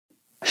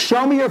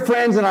Show me your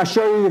friends and I'll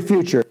show you your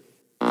future.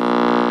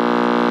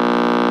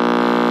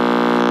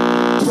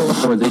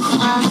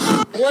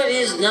 What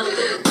is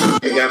nothing?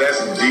 Yeah,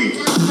 that's deep.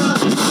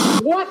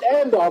 What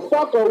in the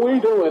fuck are we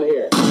doing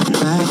here?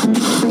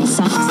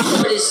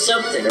 What is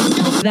something?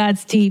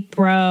 That's deep,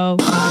 bro.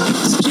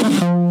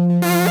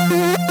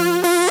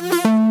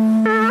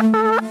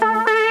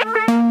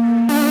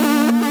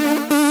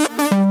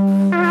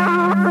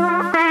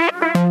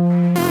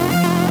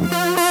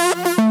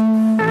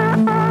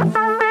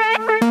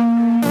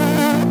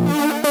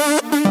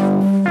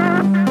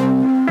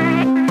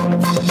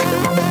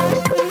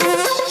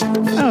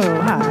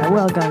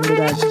 Welcome to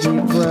That's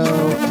Deep,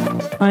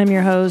 Bro. I'm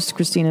your host,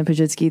 Christina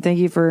Pajitsky. Thank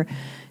you for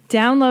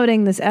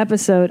downloading this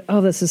episode. Oh,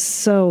 this is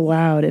so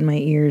loud in my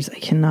ears. I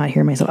cannot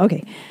hear myself.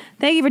 Okay.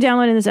 Thank you for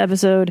downloading this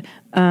episode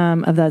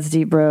of That's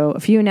Deep, Bro. A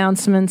few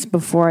announcements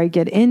before I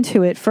get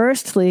into it.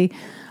 Firstly,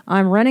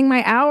 I'm running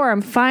my hour.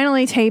 I'm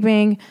finally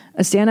taping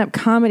a stand-up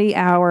comedy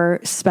hour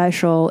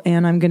special,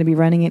 and I'm going to be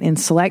running it in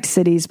select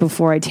cities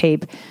before I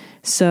tape.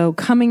 So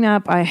coming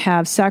up, I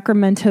have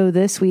Sacramento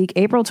this week,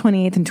 April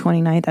 28th and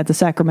 29th at the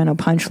Sacramento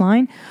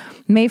Punchline.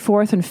 May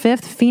 4th and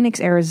 5th,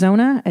 Phoenix,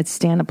 Arizona at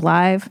Stand Up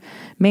Live.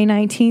 May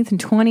 19th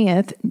and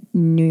 20th,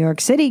 New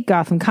York City,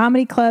 Gotham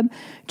Comedy Club.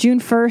 June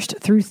 1st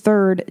through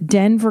 3rd,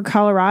 Denver,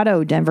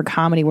 Colorado, Denver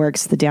Comedy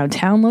Works, the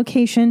downtown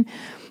location.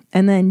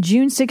 And then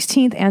June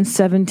 16th and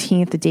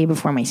 17th, the day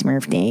before my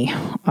Smurf Day,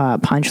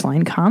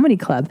 Punchline Comedy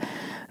Club.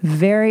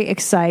 Very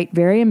excited,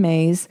 very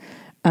amazed.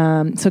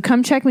 So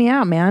come check me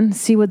out, man.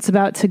 See what's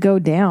about to go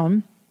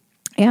down.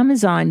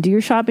 Amazon, do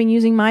your shopping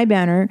using my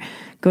banner.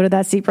 Go to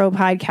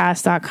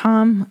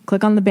that'sdeepbropodcast.com.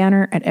 Click on the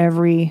banner at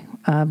every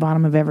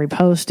bottom of every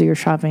post. Do your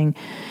shopping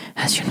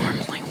as you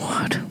normally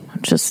would.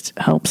 It just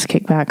helps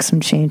kick back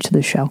some change to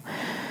the show.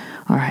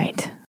 All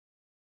right.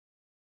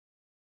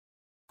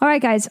 All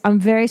right, guys. I'm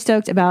very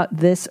stoked about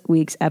this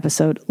week's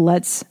episode.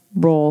 Let's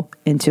roll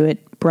into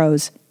it.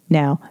 Bros,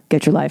 now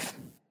get your life.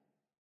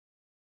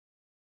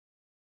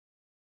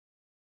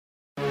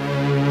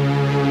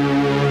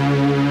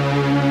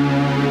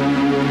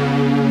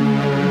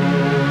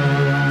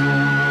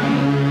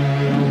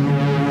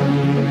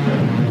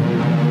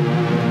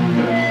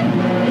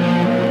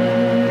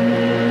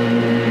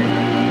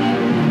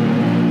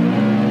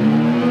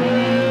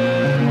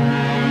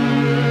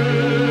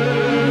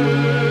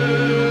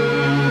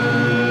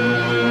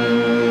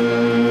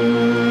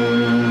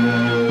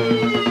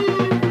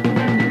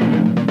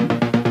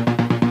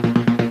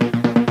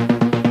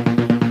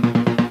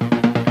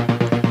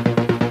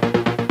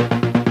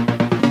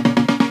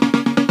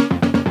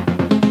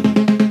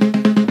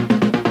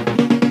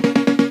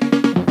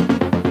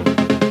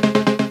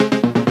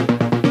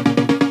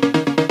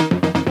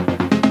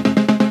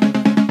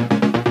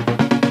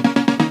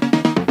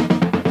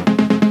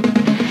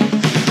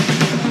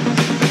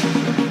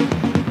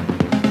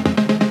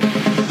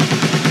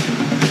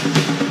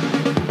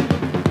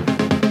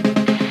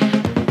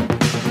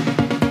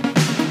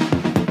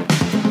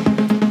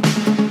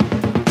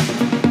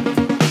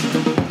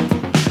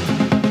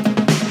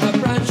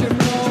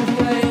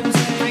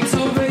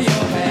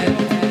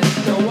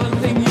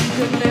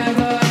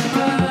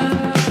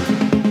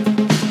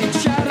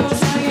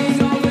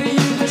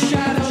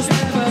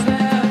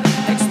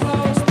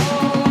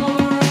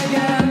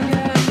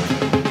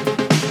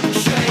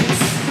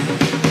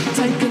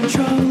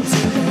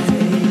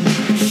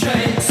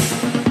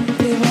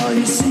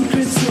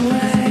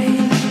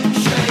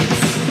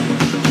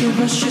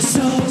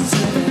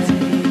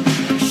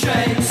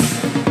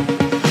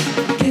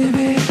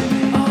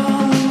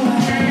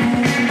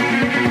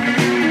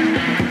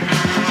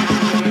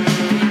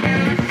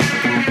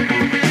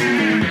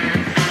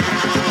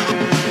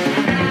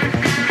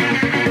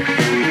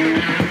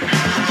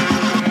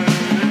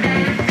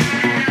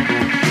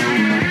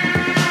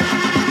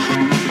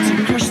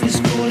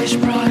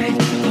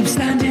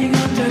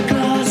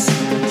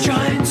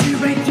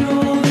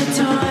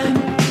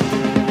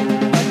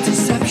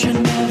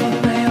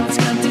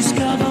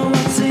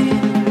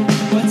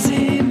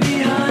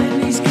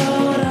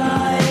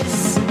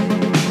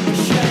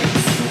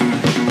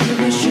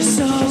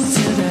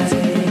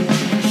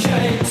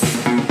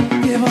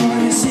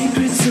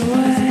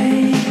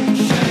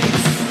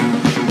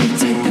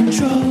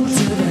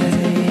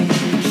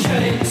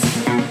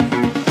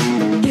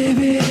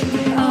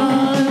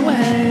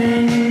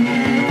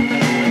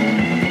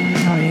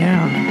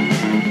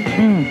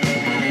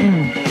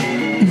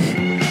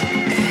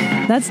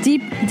 That's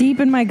deep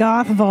in my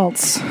goth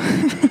vaults.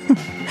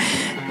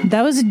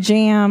 That was a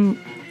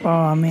jam.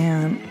 Oh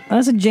man, that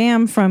was a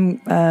jam from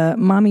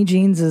Mommy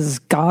Jeans's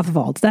goth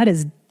vaults. That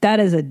is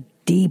a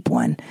deep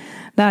one.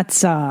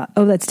 That's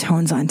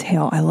Tones on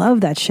Tail. I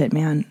love that shit,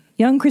 man.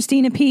 Young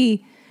Christina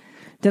P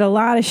did a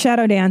lot of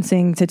shadow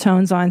dancing to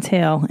Tones on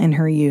Tail in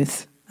her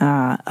youth.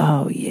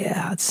 Oh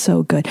yeah, it's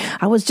so good.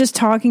 I was just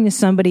talking to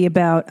somebody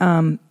about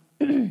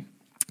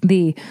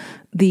the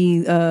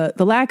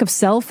lack of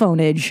cell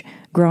phoneage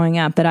growing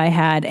up that I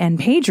had, and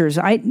pagers.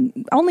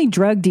 Only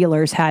drug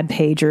dealers had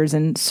pagers,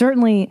 and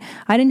certainly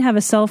I didn't have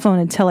a cell phone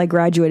until I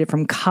graduated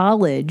from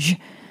college,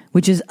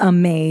 which is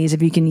amazing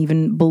if you can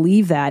even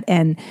believe that.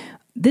 And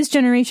this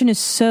generation is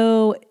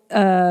so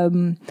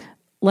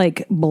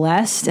like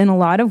blessed in a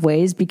lot of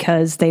ways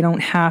because they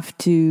don't have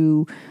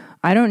to,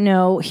 I don't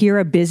know, hear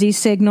a busy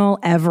signal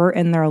ever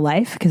in their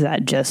life, because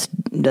that just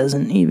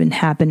doesn't even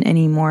happen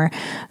anymore.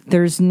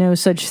 There's no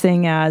such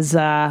thing as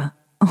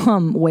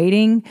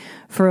waiting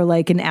for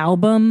like an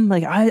album.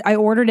 Like I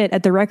ordered it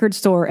at the record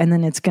store and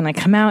then it's going to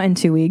come out in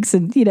 2 weeks.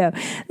 And, you know,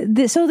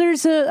 so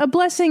there's a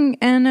blessing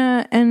and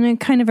a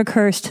kind of a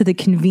curse to the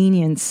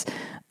convenience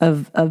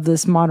of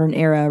this modern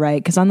era,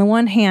 right? Because on the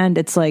one hand,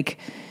 it's like,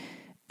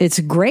 it's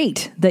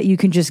great that you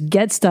can just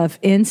get stuff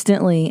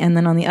instantly. And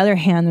then on the other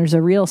hand, there's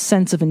a real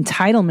sense of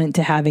entitlement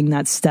to having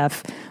that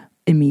stuff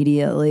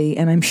immediately.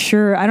 And I'm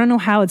sure, I don't know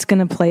how it's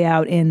going to play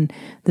out in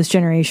this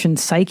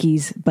generation's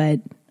psyches,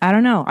 but I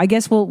don't know. I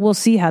guess we'll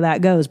see how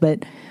that goes.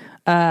 But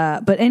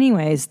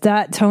anyways,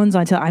 that tones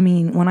on I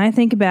mean, when I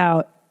think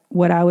about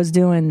what I was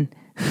doing,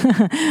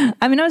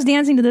 I mean, I was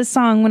dancing to this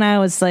song when I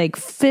was like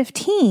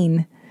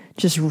 15,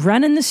 just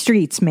running the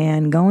streets,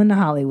 man, going to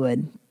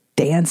Hollywood,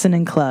 dancing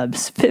in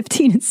clubs,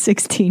 15 and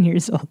 16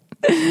 years old,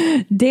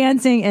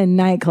 dancing in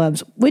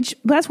nightclubs, which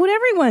that's what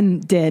everyone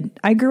did.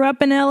 I grew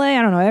up in LA.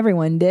 I don't know,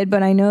 everyone did,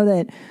 but I know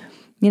that,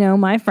 you know,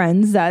 my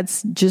friends,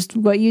 that's just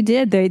what you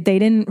did. They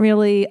didn't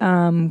really,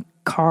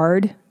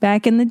 card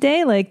back in the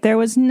day. Like there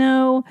were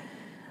no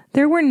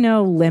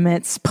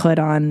limits put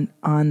on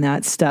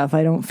that stuff.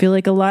 I don't feel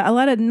like not a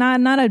lot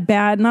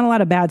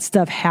of bad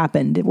stuff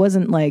happened. It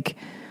wasn't like,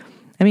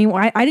 I mean,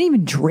 I didn't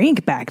even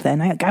drink back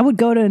then. I would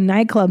go to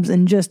nightclubs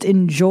and just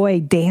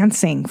enjoy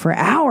dancing for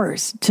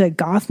hours to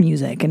goth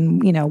music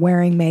and, you know,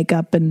 wearing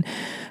makeup and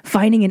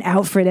finding an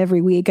outfit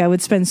every week. I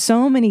would spend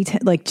so many,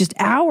 just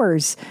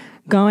hours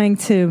going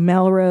to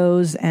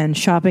Melrose and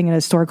shopping at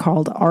a store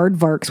called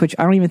Aardvarks, which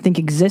I don't even think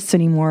exists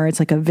anymore. It's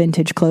like a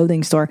vintage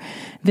clothing store.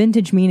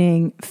 Vintage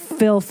meaning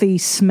filthy,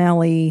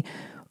 smelly,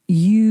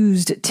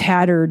 used,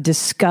 tattered,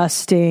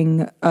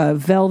 disgusting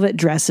velvet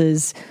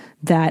dresses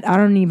that I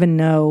don't even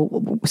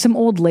know some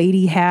old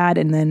lady had,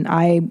 and then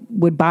I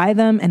would buy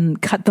them and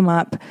cut them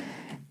up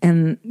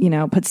and, you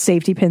know, put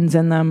safety pins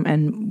in them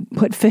and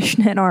put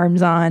fishnet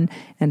arms on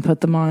and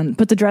put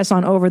the dress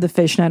on over the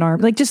fishnet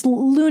arm, like just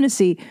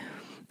lunacy.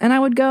 And I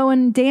would go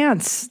and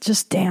dance,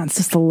 just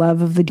the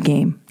love of the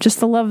game, just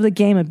the love of the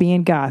game of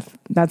being goth.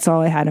 That's all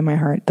I had in my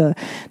heart. The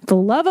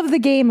love of the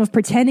game of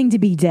pretending to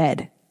be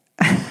dead.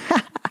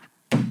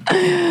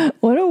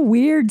 What a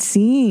weird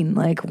scene.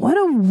 Like, what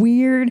a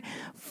weird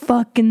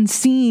fucking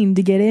scene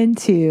to get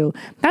into.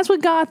 That's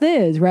what goth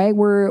is, right?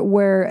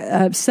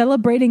 We're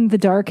celebrating the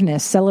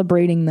darkness,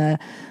 celebrating the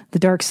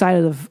dark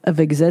side of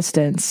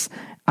existence.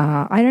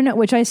 I don't know,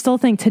 which I still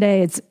think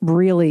today it's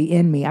really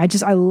in me. I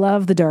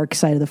love the dark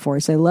side of the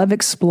force. I love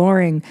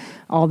exploring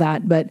all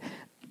that, but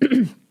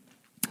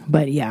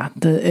yeah,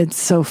 it's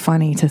so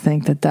funny to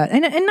think that,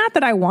 and not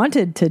that I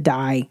wanted to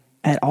die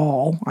at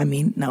all. I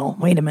mean, no,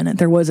 wait a minute.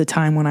 There was a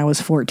time when I was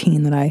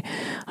 14 that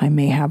I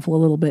may have a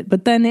little bit,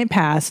 but then it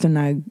passed and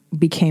I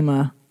became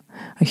a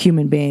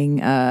human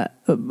being,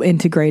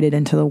 integrated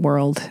into the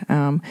world.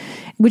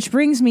 Which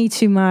brings me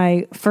to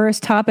my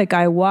first topic.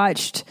 I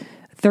watched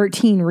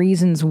 13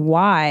 Reasons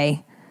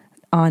Why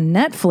on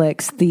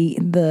Netflix,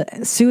 the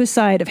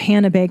suicide of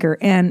Hannah Baker.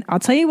 And I'll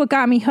tell you what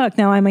got me hooked.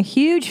 Now, I'm a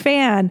huge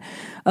fan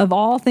of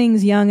all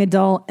things young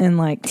adult and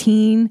like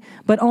teen,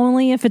 but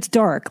only if it's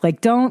dark. Like,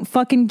 don't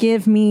fucking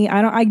give me,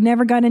 I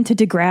never got into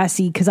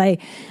Degrassi because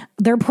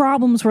their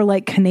problems were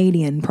like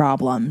Canadian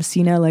problems,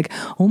 you know, like,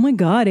 oh my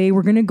God,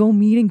 we're going to go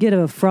meet and get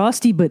a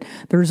Frosty, but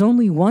there's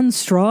only one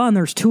straw and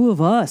there's two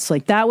of us.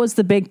 Like, that was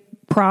the big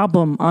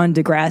problem on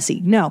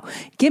Degrassi. No,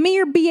 give me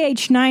your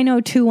BH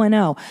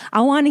 90210.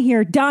 I want to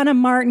hear Donna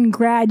Martin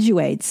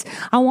graduates.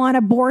 I want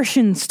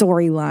abortion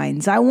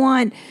storylines. I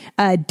want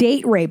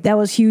date rape. That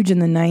was huge in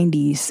the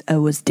 90s. It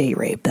was date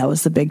rape. That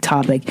was the big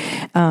topic.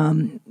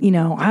 You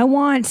know, I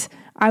want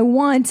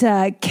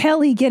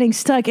Kelly getting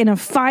stuck in a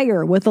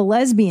fire with a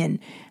lesbian,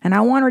 and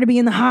I want her to be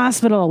in the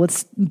hospital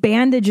with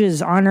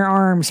bandages on her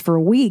arms for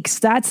weeks.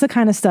 That's the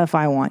kind of stuff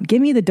I want.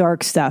 Give me the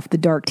dark stuff, the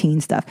dark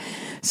teen stuff.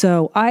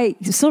 So I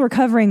still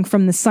recovering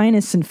from the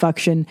sinus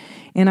infection,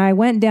 and I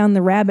went down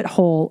the rabbit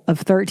hole of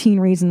 13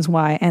 Reasons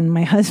Why, and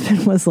my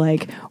husband was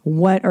like,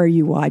 what are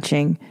you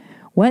watching?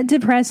 What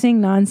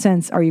depressing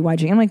nonsense are you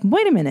watching? I'm like,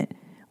 wait a minute.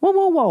 Whoa,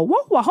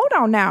 hold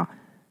on now.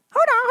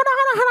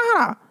 Hold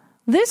on.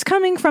 This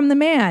coming from the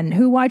man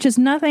who watches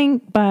nothing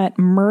but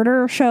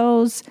murder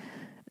shows,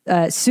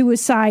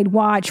 Suicide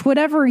Watch,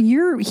 whatever.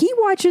 He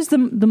watches the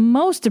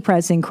most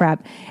depressing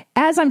crap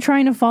as I'm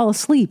trying to fall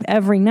asleep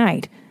every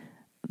night.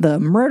 The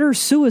murder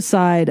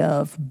suicide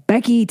of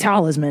Becky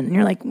Talisman. And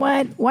you're like,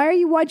 what? Why are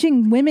you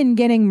watching women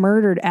getting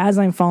murdered as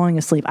I'm falling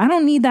asleep? I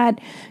don't need that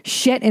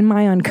shit in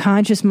my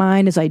unconscious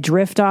mind as I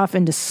drift off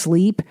into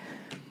sleep.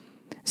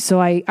 So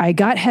I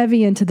got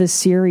heavy into this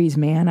series,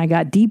 man. I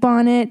got deep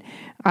on it.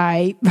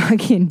 I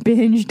fucking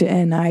binged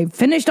and I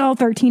finished all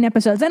 13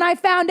 episodes and I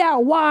found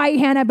out why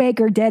Hannah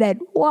Baker did it.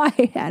 Why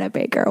Hannah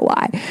Baker?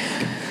 Why?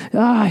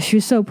 Ah, she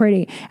was so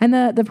pretty. And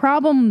the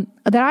problem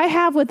that I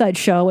have with that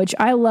show, which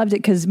I loved it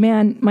because,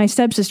 man, my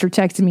stepsister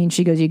texted me and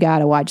she goes, you got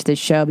to watch this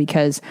show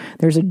because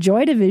there's a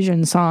Joy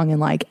Division song in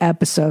like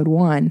episode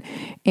 1.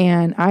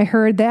 And I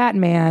heard that,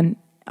 man.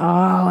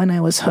 Oh, and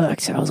I was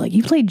hooked. I was like,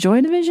 you played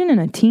Joy Division in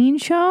a teen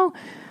show?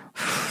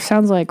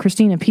 Sounds like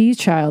Christina P's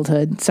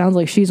childhood. Sounds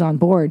like she's on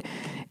board.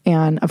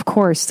 And of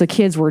course, the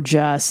kids were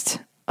just,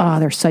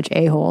 they're such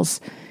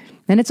a-holes.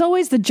 And it's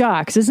always the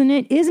jocks, isn't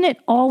it? Isn't it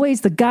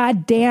always the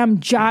goddamn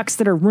jocks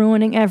that are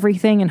ruining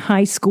everything in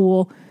high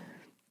school?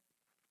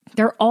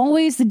 They're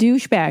always the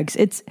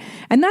douchebags.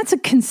 And that's a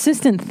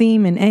consistent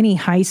theme in any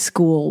high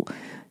school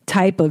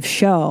type of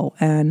show.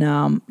 And,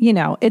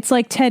 it's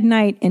like Ted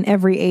Knight in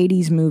every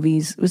 80s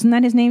movies. Wasn't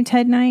that his name,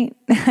 Ted Knight?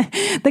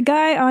 The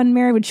guy on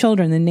Married with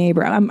Children, the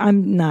neighbor.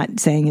 I'm not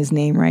saying his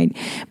name right,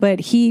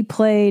 but he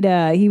played,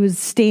 he was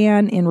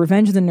Stan in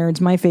Revenge of the Nerds,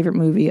 my favorite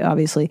movie,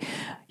 obviously.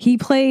 He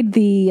played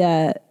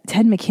the,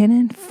 Ted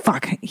McKinnon?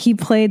 Fuck. He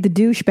played the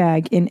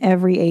douchebag in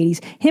every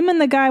 80s. Him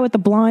and the guy with the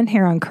blonde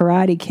hair on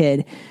Karate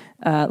Kid.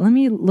 Let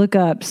me look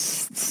up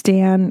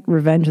Stan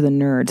Revenge of the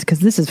Nerds because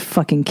this is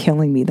fucking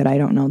killing me that I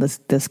don't know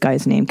this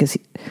guy's name because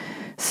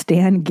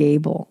Stan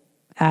Gable,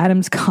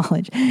 Adams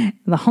College,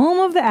 the home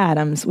of the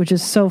Adams, which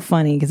is so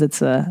funny because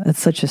it's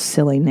such a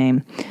silly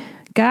name.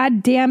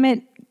 God damn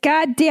it,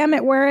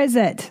 where is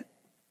it?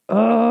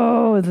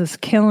 Oh, this is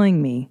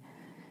killing me.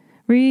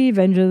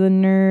 Revenge of the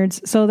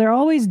Nerds. So they're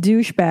always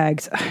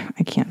douchebags.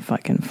 I can't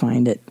fucking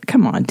find it.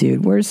 Come on,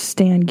 dude. Where's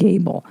Stan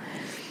Gable?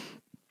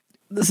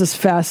 This is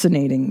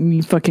fascinating.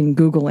 Me fucking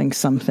Googling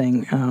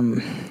something.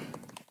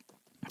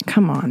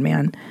 Come on,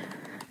 man.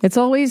 It's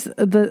always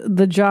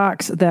the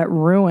jocks that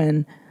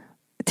ruin.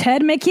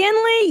 Ted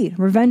McKinley,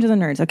 Revenge of the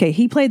Nerds. Okay,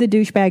 he played the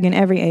douchebag in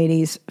every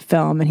 80s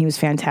film, and he was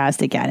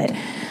fantastic at it.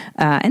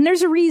 And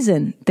there's a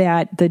reason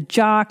that the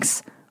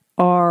jocks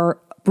are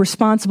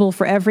responsible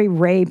for every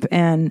rape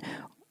and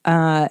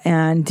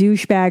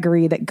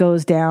douchebaggery that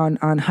goes down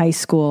on high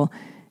school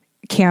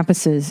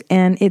campuses.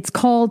 And it's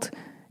called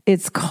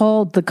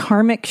the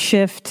karmic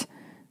shift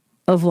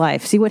of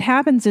life. See, what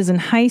happens is in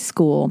high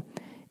school,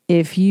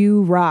 if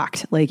you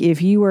rocked, like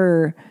if you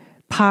were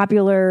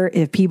popular,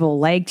 if people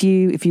liked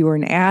you, if you were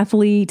an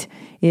athlete,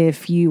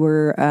 if you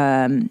were,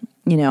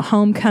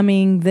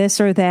 homecoming,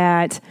 this or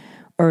that,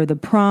 or the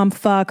prom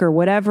fuck or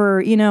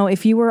whatever,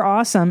 if you were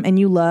awesome and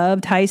you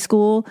loved high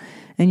school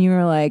and you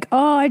were like,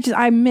 oh,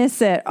 I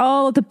miss it.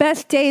 Oh, the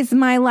best days of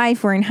my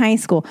life were in high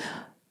school.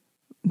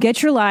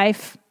 Get your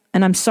life.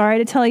 And I'm sorry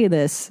to tell you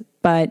this,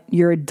 but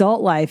your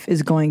adult life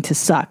is going to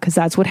suck because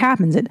that's what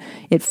happens.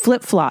 It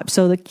flip-flops.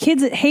 So the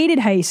kids that hated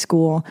high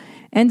school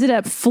ended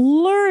up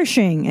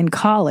flourishing in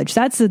college.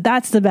 That's the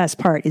best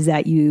part is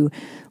that you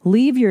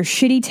leave your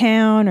shitty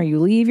town or you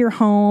leave your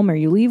home or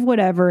you leave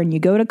whatever and you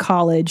go to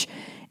college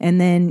and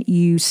then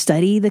you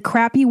study the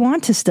crap you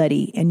want to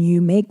study and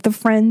you make the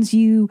friends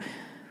you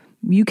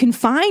can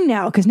find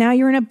now because now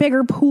you're in a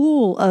bigger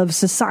pool of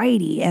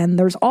society and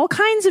there's all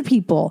kinds of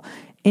people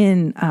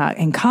in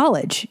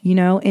college.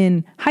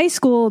 In high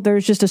school,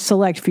 there's just a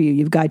select few.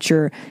 You've got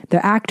the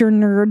actor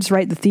nerds,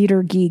 right? The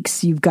theater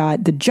geeks. You've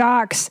got the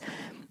jocks.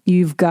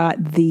 You've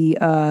got the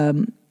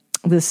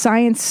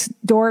science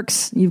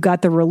dorks. You've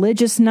got the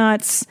religious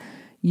nuts.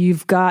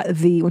 You've got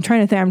I'm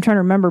trying to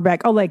remember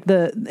back. Oh, like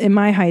in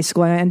my high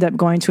school, I ended up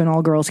going to an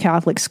all-girls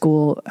Catholic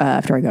school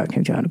after I got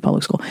kicked out of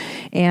public school.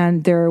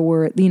 And there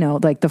were,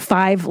 like the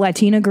 5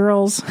 Latina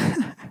girls.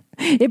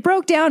 It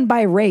broke down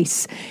by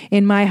race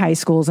in my high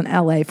schools in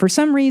LA. For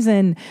some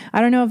reason, I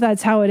don't know if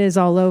that's how it is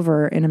all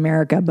over in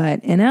America,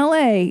 but in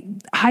LA,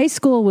 high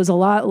school was a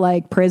lot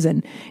like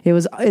prison.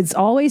 It's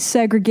always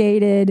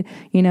segregated.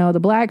 The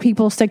black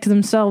people stick to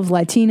themselves,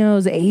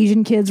 Latinos, the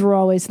Asian kids were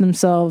always to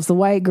themselves, the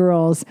white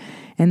girls.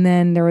 And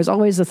then there was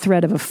always the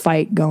threat of a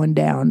fight going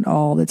down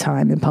all the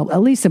time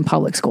at least in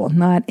public school,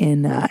 not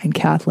in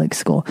Catholic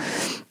school.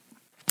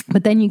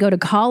 But then you go to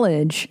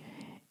college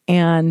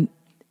and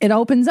it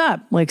opens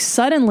up. Like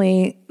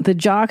suddenly the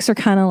jocks are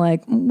kind of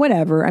like,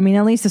 whatever. I mean,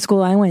 at least the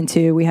school I went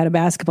to, we had a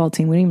basketball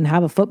team. We didn't even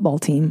have a football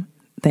team,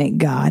 thank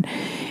God.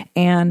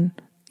 And,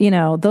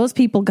 those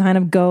people kind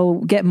of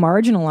get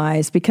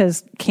marginalized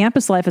because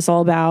campus life is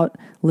all about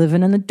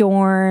living in the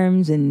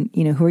dorms and,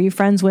 who are you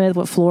friends with?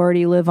 What floor do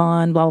you live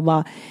on? Blah,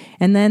 blah, blah.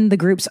 And then the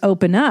groups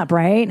open up,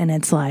 right? And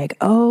it's like,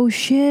 oh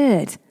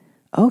shit.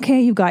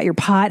 Okay, you've got your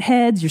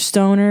potheads, your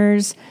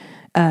stoners.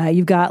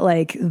 You've got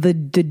like the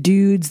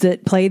dudes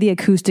that play the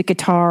acoustic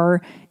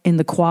guitar in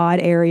the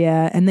quad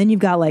area. And then you've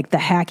got like the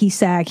hacky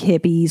sack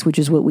hippies, which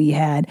is what we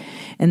had.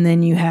 And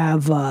then you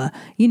have,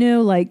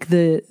 like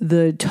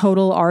the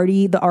total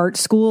arty, the art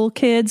school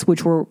kids,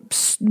 which were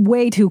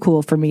way too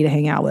cool for me to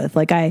hang out with.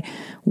 Like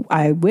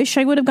I wish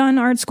I would have gone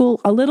to art school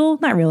a little,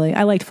 not really.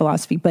 I liked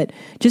philosophy, but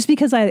just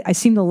because I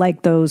seem to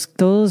like those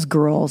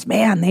girls,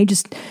 man,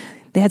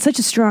 they had such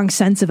a strong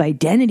sense of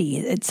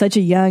identity at such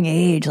a young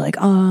age. Like,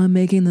 oh, I'm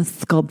making this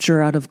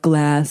sculpture out of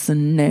glass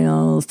and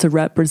nails to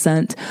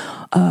represent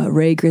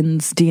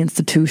Reagan's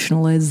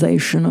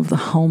deinstitutionalization of the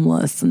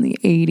homeless in the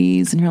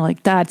 80s. And you're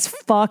like, that's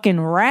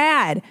fucking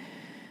rad.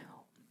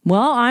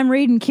 Well, I'm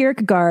reading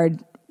Kierkegaard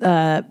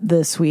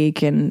this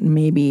week and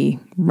maybe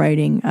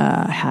writing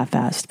a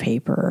half-assed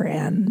paper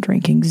and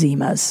drinking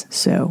Zimas.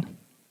 So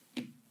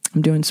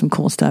I'm doing some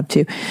cool stuff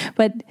too.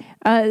 But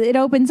it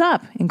opens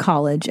up in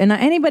college. And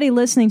anybody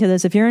listening to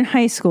this, if you're in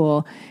high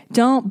school,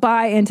 don't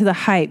buy into the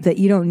hype that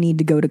you don't need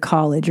to go to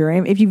college. Or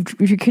if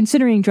you're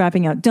considering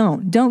dropping out,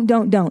 don't.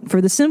 For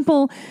the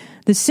simple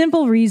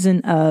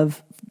reason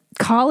of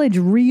college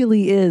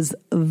really is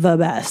the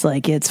best.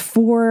 Like it's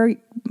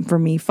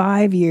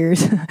 5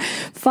 years,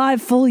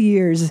 5 full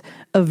years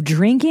of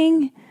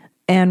drinking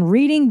and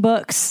reading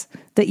books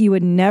that you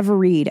would never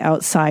read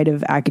outside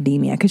of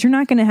academia, because you're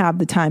not going to have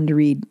the time to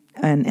read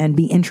and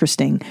be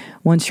interesting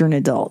once you're an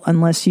adult,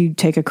 unless you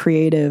take a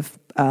creative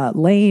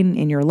lane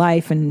in your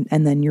life and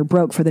then you're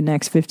broke for the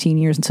next 15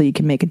 years until you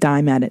can make a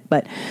dime at it.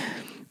 But,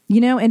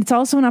 and it's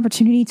also an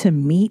opportunity to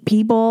meet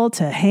people,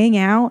 to hang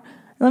out.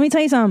 Let me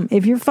tell you something.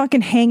 If you're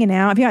fucking hanging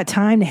out, if you got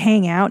time to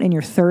hang out in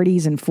your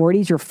 30s and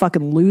 40s, you're a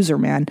fucking loser,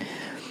 man.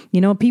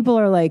 People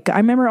are like, I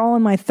remember all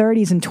in my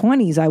 30s and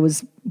 20s, I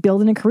was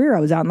building a career. I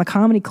was out in the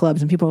comedy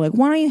clubs and people are like,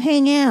 why don't you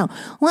hang out?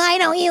 Why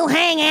don't you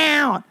hang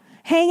out?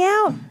 Hang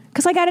out?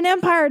 Because I got an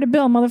empire to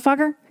build,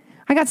 motherfucker.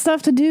 I got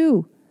stuff to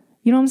do.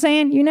 You know what I'm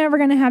saying? You're never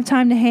going to have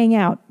time to hang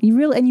out.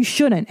 And you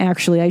shouldn't,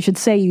 actually. I should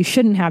say you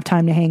shouldn't have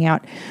time to hang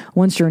out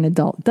once you're an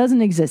adult. It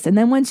doesn't exist. And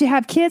then once you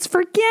have kids,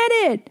 forget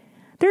it.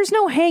 There's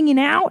no hanging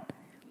out.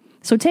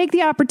 So take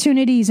the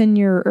opportunities in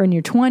your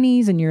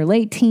 20s and your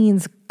late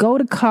teens. Go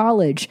to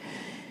college.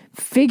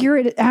 Figure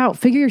it out.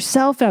 Figure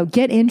yourself out.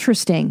 Get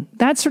interesting.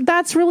 That's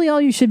really all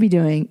you should be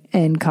doing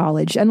in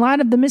college. And a lot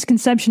of the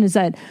misconception is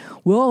that,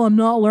 well, I'm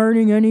not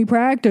learning any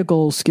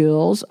practical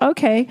skills.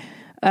 Okay.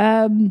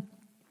 Then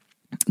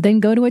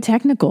go to a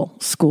technical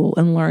school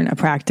and learn a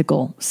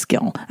practical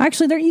skill.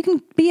 Actually, you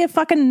can be a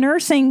fucking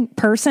nursing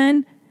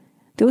person.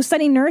 Go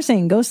study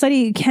nursing. Go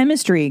study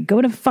chemistry.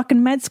 Go to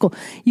fucking med school.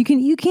 You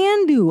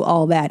can do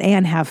all that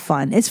and have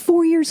fun. It's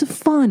 4 years of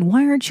fun.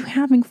 Why aren't you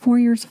having 4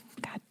 years of,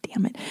 God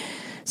damn it.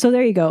 So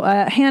there you go.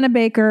 Hannah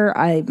Baker,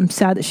 I'm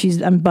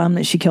bummed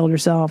that she killed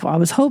herself. I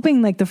was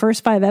hoping like the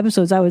first 5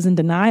 episodes I was in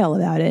denial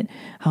about it.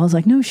 I was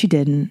like, no, she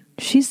didn't.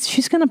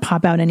 She's going to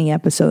pop out any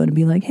episode and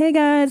be like, hey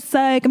guys,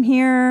 psych, I'm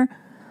here.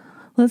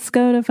 Let's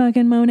go to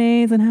fucking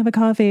Monet's and have a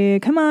coffee.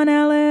 Come on,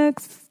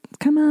 Alex.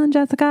 Come on,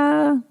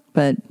 Jessica.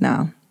 But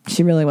no,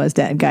 she really was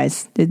dead,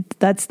 guys.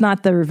 That's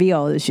not the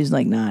reveal. She's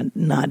like not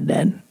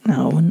dead.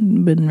 No, it would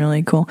have been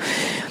really cool.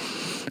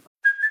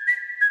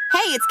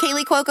 Hey, it's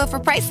Kaylee Cuoco for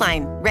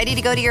Priceline. Ready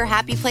to go to your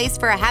happy place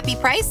for a happy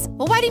price?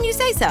 Well, why didn't you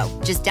say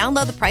so? Just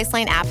download the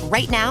Priceline app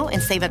right now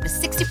and save up to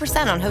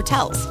 60% on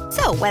hotels.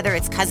 So whether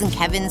it's Cousin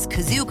Kevin's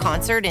Kazoo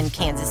Concert in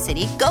Kansas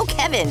City, go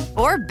Kevin,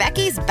 or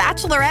Becky's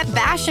Bachelorette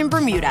Bash in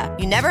Bermuda,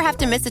 you never have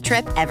to miss a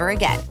trip ever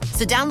again.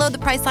 So download the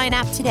Priceline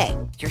app today.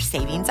 Your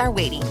savings are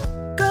waiting.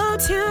 Go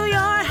to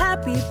your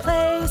happy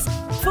place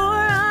for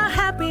a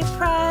happy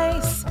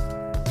price.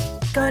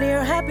 Go to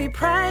your happy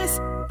price,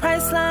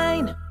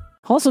 Priceline.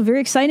 Also, very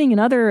exciting in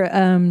other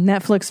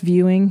Netflix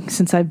viewing,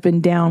 since I've been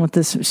down with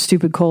this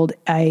stupid cold,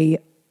 I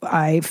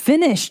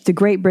finished The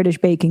Great British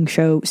Baking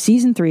Show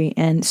Season 3,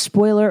 and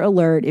spoiler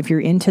alert, if you're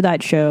into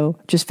that show,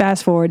 just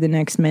fast forward the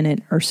next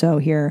minute or so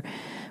here.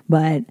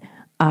 But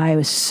I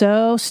was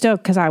so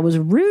stoked because I was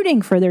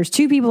there's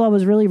 2 people I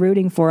was really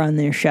rooting for on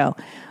this show,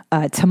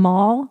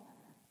 Tamal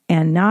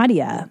and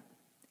Nadia.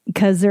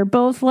 Because they're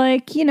both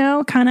like,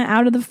 kind of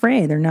out of the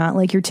fray. They're not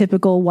like your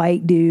typical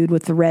white dude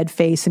with the red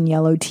face and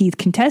yellow teeth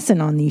contestant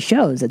on these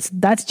shows.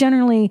 That's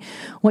generally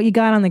what you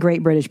got on the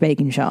Great British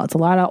Baking Show. It's a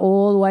lot of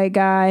old white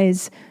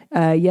guys,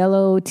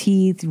 yellow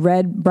teeth,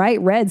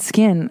 bright red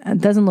skin. It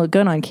doesn't look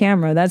good on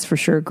camera, that's for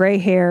sure. Gray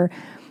hair.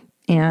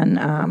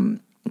 And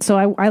so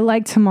I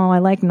liked Tamal. I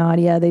liked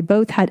Nadia. They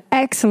both had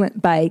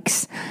excellent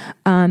bakes,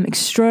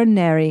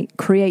 extraordinary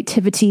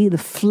creativity. The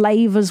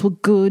flavors were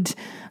good.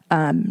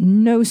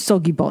 No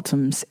soggy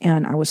bottoms.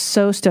 And I was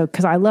so stoked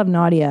because I love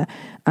Nadia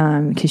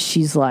because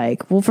she's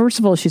like, well, first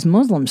of all, she's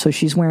Muslim. So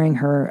she's wearing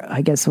her,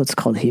 I guess what's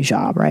called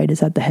hijab, right? Is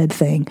that the head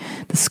thing,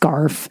 the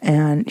scarf?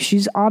 And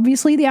she's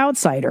obviously the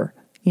outsider,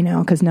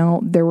 because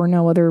there were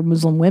no other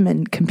Muslim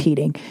women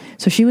competing.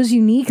 So she was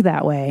unique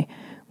that way.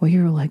 Well,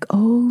 you're like,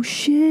 oh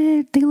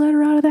shit, they let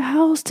her out of the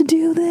house to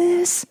do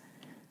this?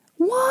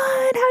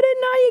 What? How did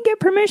Nadia get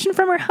permission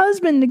from her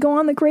husband to go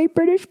on the Great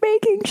British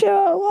Baking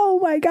Show? Oh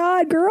my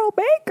God, girl,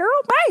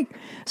 bake.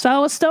 So I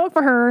was stoked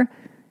for her,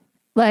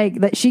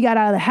 like, that she got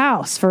out of the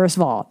house, first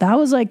of all. That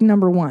was like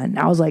number one.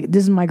 I was like,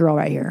 this is my girl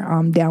right here.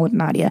 I'm down with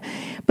Nadia.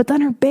 But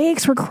then her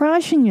bakes were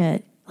crushing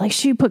it. Like,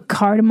 she put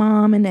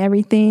cardamom and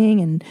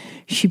everything, and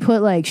she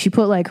put like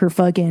her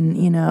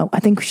fucking, I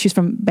think she's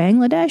from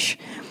Bangladesh.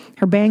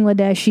 Her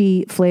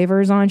Bangladeshi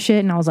flavors on shit.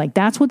 And I was like,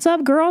 that's what's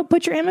up, girl.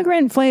 Put your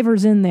immigrant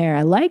flavors in there.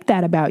 I like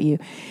that about you.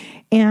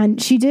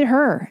 And she did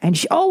her.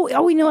 And you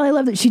know what I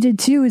love that she did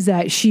too is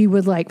that she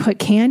would like put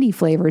candy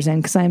flavors in,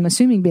 because I'm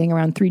assuming being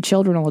around 3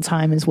 children all the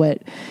time is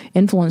what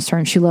influenced her.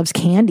 And she loves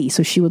candy.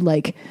 So she would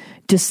like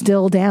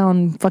distill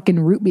down fucking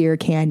root beer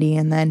candy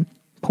and then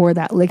pour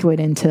that liquid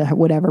into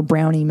whatever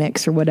brownie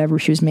mix or whatever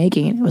she was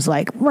making. And it was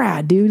like,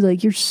 rad, dude,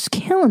 like you're just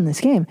killing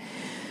this game.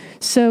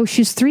 So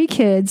she's 3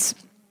 kids,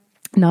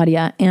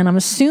 Nadia, and I'm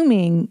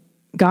assuming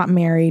got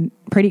married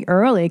pretty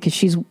early because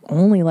she's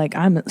only like,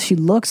 she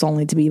looks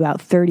only to be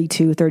about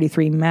 32,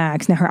 33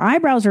 max. Now her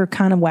eyebrows are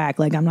kind of whack.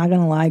 Like, I'm not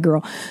going to lie,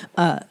 girl.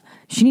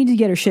 She needs to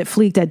get her shit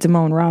fleeked at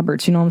Damone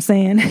Roberts. You know what I'm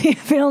saying? You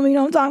feel me? You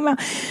know what I'm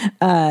talking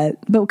about?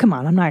 But come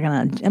on,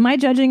 am I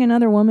judging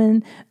another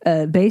woman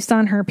based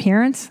on her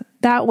appearance?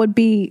 That would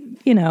be,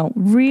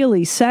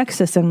 really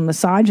sexist and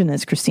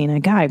misogynist, Christina.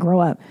 Guy, grow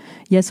up.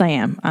 Yes, I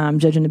am. I'm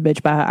judging a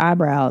bitch by her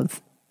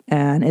eyebrows.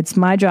 And it's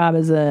my job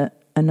as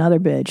another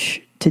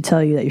bitch to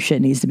tell you that your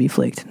shit needs to be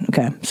fleeked.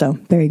 Okay, so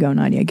there you go,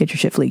 Nadia. Get your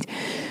shit fleeked.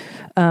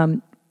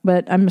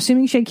 But I'm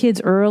assuming she had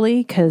kids early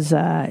because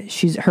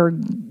her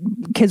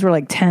kids were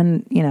like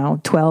 10,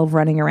 12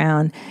 running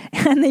around.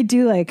 And they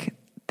do like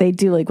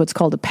what's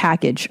called a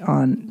package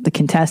on the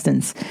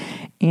contestants.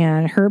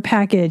 And her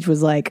package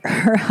was like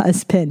her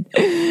husband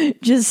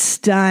just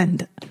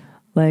stunned.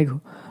 Like,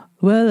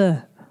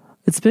 well,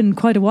 it's been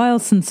quite a while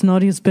since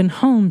Nadia's been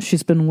home.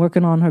 She's been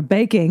working on her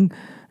baking.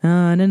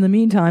 And in the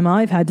meantime,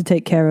 I've had to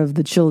take care of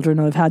the children.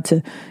 I've had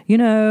to,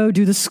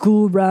 do the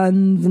school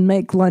runs and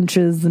make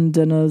lunches and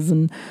dinners.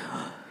 And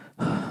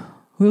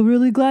we're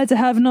really glad to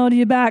have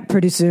Nadia back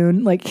pretty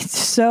soon. Like,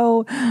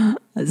 so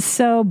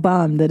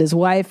bummed that his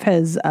wife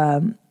has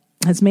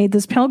made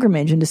this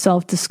pilgrimage into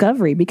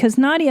self-discovery. Because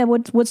Nadia,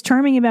 what's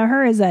charming about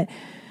her is that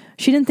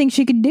she didn't think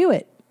she could do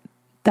it.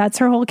 That's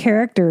her whole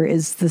character,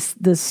 is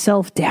this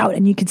self-doubt.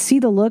 And you could see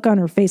the look on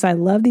her face. I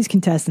love these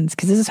contestants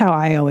because this is how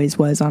I always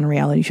was on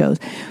reality shows.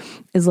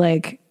 Is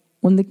like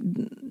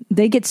when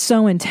they get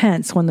so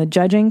intense when the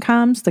judging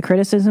comes, the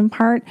criticism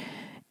part.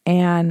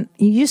 And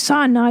you just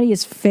saw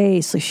Nadia's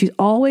face. Like, she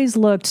always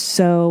looked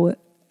so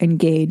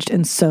engaged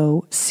and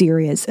so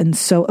serious and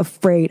so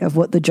afraid of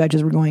what the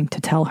judges were going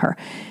to tell her.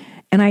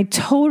 And I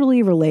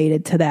totally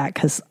related to that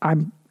because as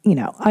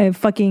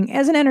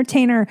an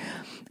entertainer,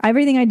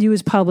 everything I do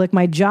is public.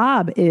 My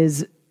job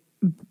is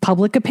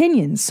public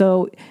opinion.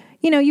 So,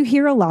 you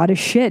hear a lot of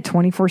shit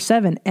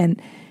 24/7.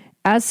 And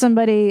as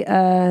somebody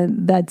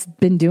that's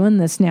been doing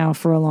this now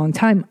for a long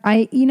time,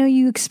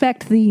 you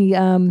expect the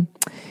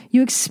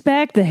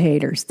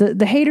haters.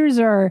 The haters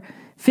are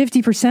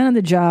 50% of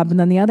the job, and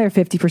then the other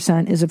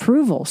 50% is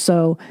approval.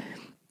 So,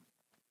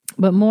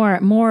 but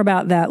more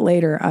about that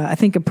later. I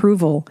think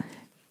approval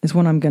is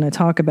what I'm going to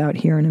talk about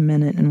here in a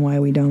minute, and why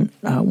we don't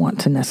want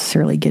to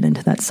necessarily get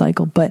into that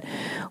cycle. But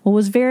what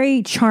was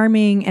very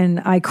charming,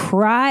 and I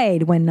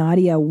cried when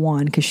Nadia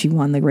won, because she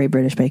won the Great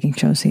British Baking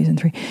Show season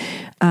 3.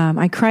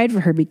 I cried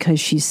for her because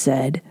she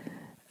said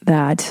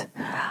that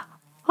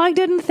I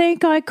didn't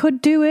think I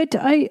could do it.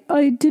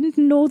 I didn't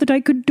know that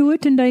I could do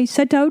it, and I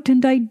set out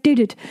and I did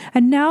it.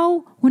 And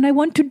now when I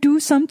want to do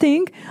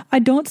something, I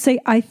don't say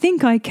I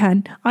think I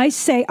can. I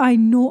say I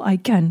know I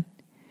can.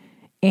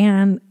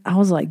 And I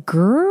was like,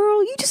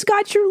 girl, you just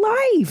got your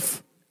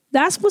life.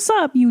 That's what's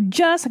up. You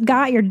just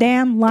got your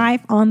damn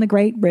life on the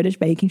Great British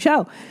Baking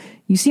Show.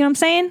 You see what I'm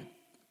saying?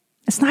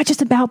 It's not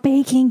just about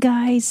baking,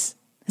 guys.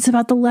 It's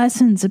about the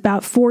lessons,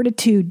 about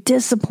fortitude,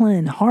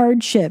 discipline,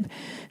 hardship,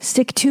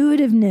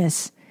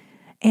 stick-to-itiveness,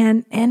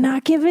 and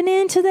not giving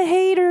in to the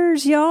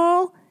haters,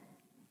 y'all.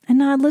 And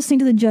not listening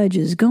to the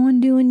judges. Go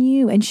and doing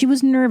you. And she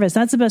was nervous.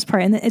 That's the best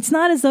part. And it's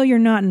not as though you're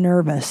not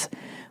nervous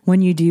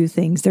when you do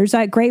things. There's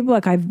that great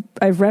book.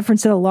 I've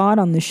referenced it a lot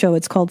on the show.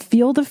 It's called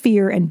Feel the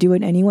Fear and Do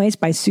It Anyways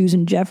by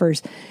Susan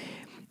Jeffers.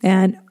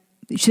 And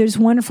there's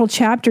a wonderful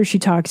chapter. She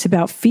talks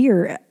about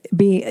fear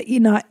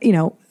being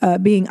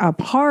a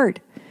part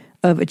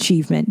of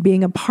achievement,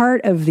 being a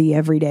part of the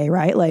everyday,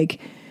 right?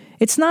 Like,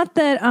 it's not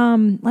that,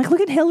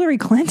 look at Hillary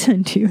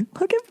Clinton, dude.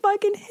 Look at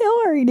fucking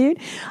Hillary, dude.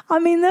 I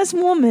mean, this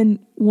woman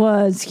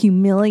was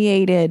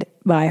humiliated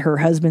by her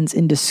husband's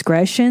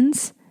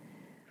indiscretions.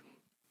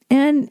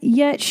 And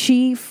yet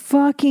she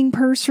fucking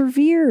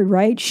persevered,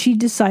 right? She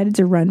decided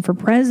to run for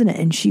president,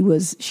 and she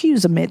was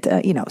amid,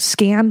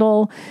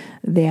 scandal.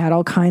 They had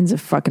all kinds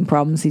of fucking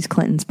problems, these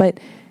Clintons. But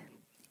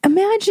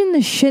imagine the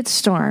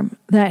shitstorm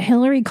that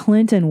Hillary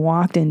Clinton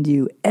walked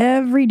into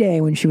every day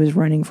when she was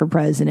running for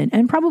president,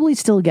 and probably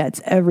still gets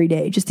every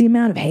day. Just the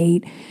amount of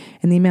hate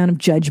and the amount of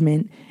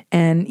judgment.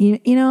 And,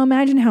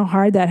 imagine how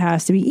hard that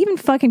has to be. Even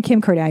fucking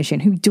Kim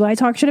Kardashian, who do I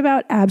talk shit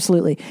about?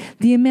 Absolutely.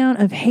 The amount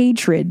of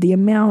hatred, the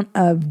amount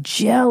of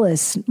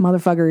jealous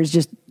motherfuckers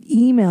just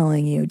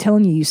emailing you,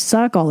 telling you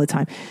suck all the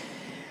time.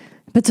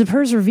 But to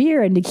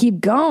persevere and to keep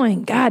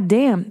going, god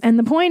damn. And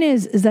the point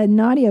is that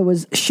Nadia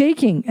was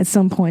shaking at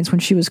some points when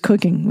she was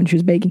cooking, when she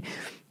was baking.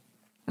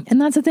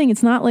 And that's the thing.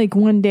 It's not like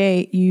one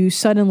day you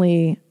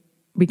suddenly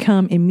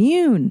become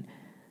immune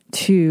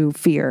to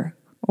fear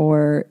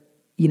or,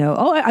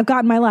 I've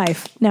gotten my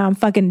life. Now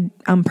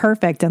I'm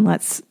perfect, and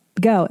let's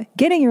go.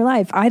 Getting your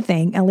life, I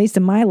think, at least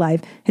in my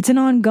life, it's an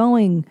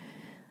ongoing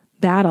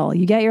battle.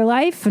 You get your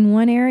life in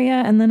one area,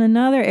 and then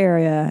another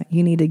area,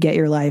 you need to get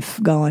your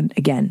life going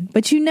again.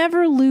 But you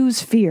never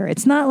lose fear.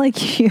 It's not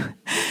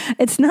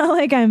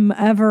like I'm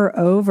ever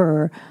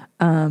over.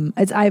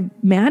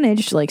 I've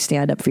managed like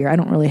stand up fear. I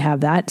don't really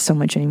have that so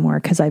much anymore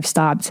because I've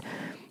stopped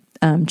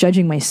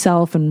judging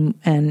myself, and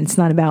it's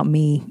not about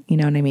me. You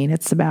know what I mean?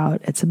 It's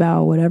about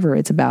whatever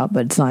it's about,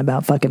 but it's not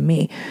about fucking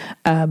me.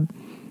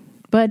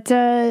 But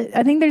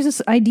I think there's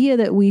this idea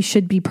that we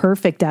should be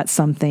perfect at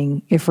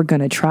something if we're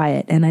going to try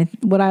it. And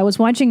when I was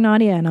watching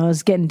Nadia and I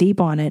was getting deep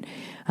on it,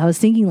 I was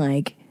thinking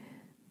like,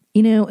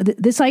 you know,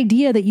 this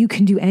idea that you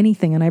can do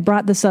anything. And I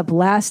brought this up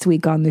last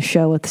week on the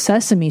show with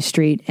Sesame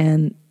Street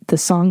and the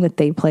song that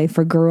they play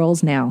for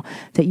girls now,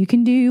 that you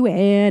can do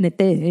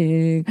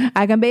anything.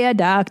 I can be a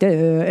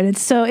doctor. And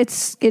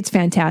it's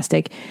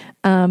fantastic.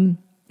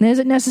 Is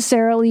it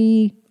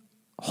necessarily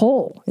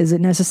whole? Is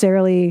it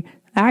necessarily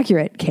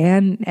accurate?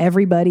 Can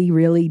everybody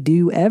really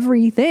do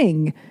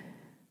everything?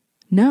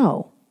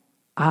 No,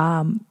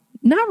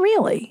 not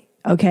really.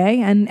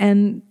 Okay.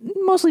 And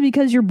mostly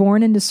because you're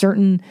born into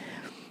certain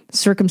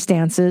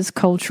circumstances,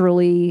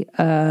 culturally,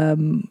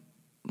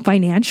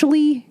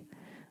 financially,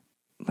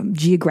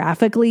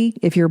 geographically.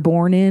 If you're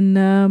born in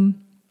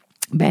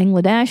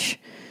Bangladesh,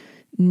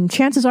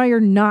 chances are you're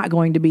not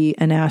going to be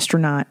an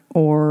astronaut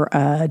or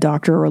a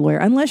doctor or a lawyer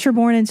unless you're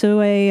born into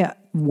a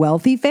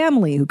wealthy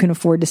family who can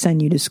afford to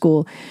send you to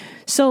school.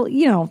 So,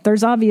 you know,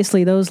 there's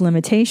obviously those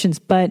limitations,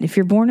 but if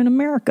you're born in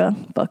America,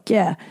 fuck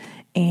yeah,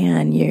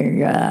 and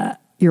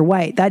you're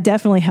white, that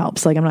definitely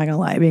helps. Like, I'm not gonna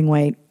lie, being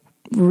white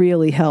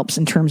really helps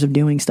in terms of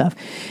doing stuff.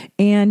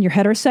 And you're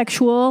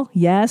heterosexual,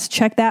 yes,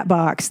 check that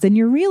box. Then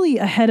you're really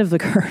ahead of the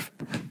curve.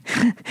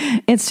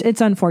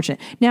 It's unfortunate.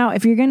 Now,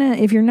 if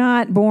you're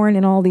not born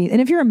in all these, and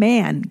if you're a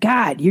man,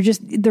 God,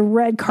 the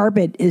red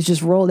carpet is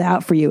just rolled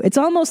out for you. It's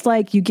almost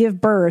like when you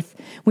give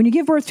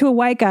birth to a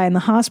white guy in the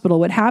hospital,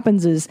 what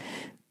happens is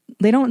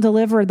they don't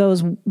deliver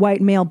those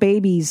white male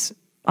babies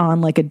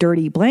on like a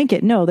dirty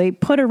blanket. No, they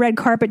put a red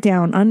carpet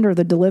down under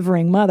the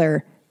delivering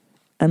mother.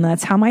 And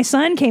that's how my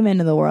son came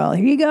into the world.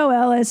 Here you go,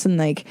 Ellis. And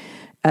like,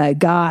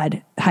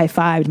 God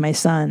high-fived my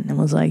son and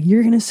was like,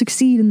 you're going to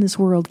succeed in this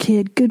world,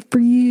 kid. Good for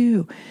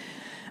you.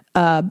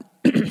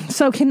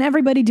 So can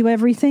everybody do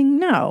everything?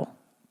 No,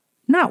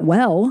 not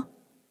well.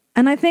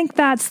 And I think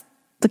that's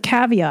the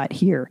caveat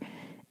here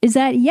is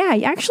that, yeah,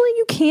 actually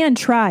you can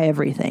try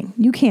everything.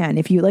 You can,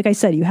 if you, like I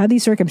said, you have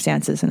these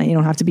circumstances and you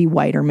don't have to be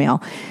white or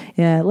male.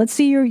 Let's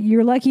see,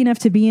 you're lucky enough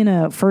to be in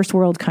a first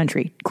world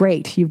country.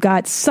 Great. You've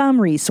got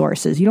some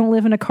resources. You don't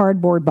live in a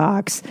cardboard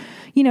box.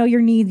 You know,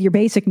 your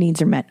basic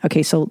needs are met.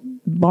 Okay. So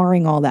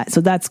barring all that.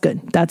 So that's good.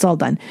 That's all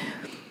done.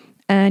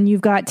 And you've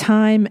got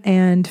time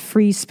and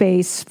free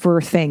space for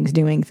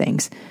doing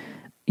things.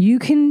 You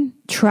can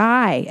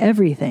try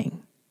everything.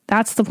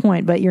 That's the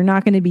point, but you're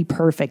not going to be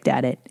perfect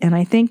at it. And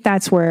I think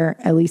that's where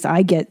at least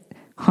I get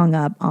hung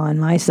up on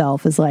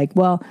myself is like,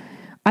 well,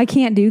 I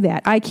can't do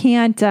that. I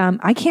can't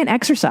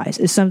exercise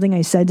is something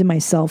I said to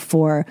myself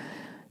for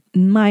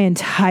my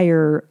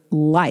entire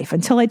life.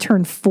 Until I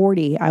turned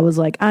 40, I was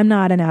like, I'm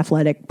not an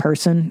athletic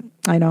person.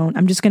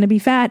 I'm just going to be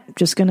fat.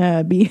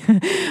 I'm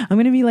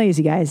going to be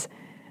lazy, guys.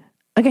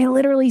 Like I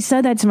literally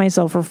said that to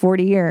myself for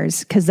 40 years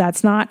because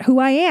that's not who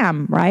I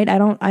am, right? I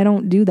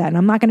don't do that. And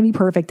I'm not going to be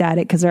perfect at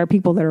it because there are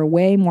people that are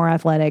way more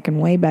athletic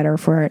and way better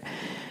for it,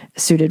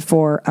 suited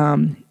for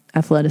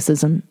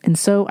athleticism. And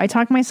so I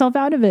talked myself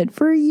out of it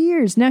for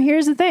years. Now,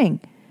 here's the thing.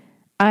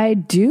 I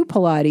do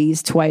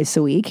Pilates twice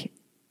a week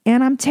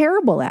and I'm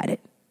terrible at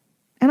it.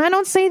 And I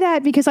don't say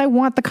that because I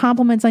want the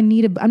compliments I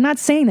need. I'm not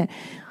saying that.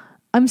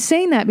 I'm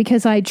saying that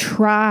because I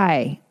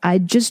try. I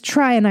just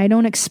try and I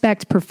don't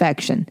expect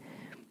perfection.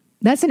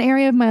 That's an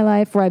area of my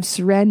life where I've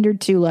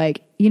surrendered to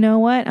like, you know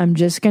what? I'm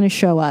just going to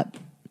show up.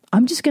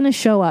 I'm just going to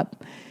show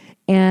up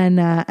and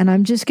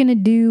I'm just going to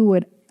do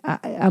what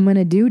I'm going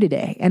to do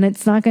today. And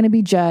it's not going to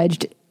be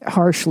judged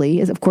harshly.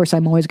 Of course,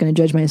 I'm always going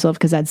to judge myself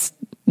because that's,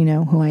 you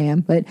know, who I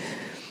am. But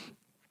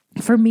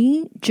for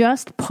me,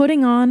 just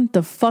putting on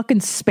the fucking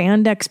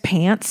spandex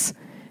pants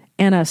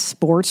and a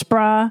sports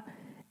bra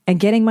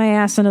and getting my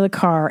ass into the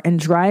car and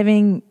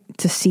driving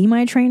to see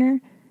my trainer,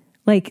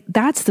 like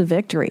that's the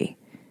victory.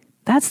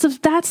 That's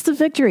the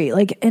victory.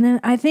 Like, and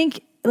I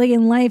think like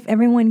in life,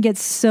 everyone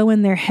gets so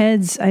in their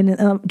heads,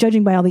 and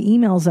judging by all the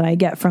emails that I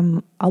get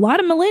from a lot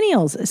of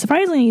millennials,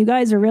 surprisingly, you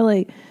guys are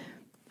really,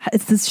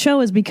 this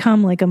show has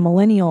become like a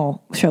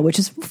millennial show, which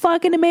is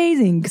fucking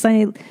amazing. Cause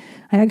I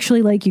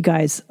actually like you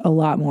guys a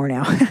lot more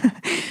now.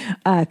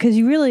 Cause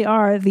you really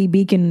are the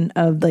beacon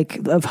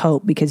of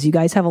hope because you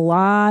guys have a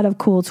lot of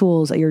cool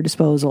tools at your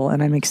disposal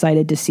and I'm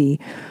excited to see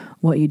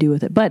what you do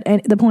with it. But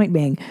the point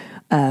being,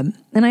 and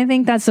I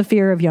think that's the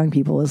fear of young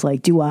people is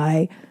like,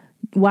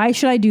 why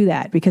should I do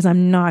that? Because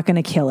I'm not going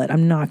to kill it.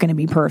 I'm not going to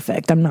be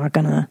perfect.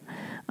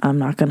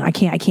 I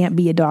can't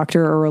be a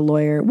doctor or a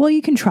lawyer. Well,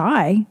 you can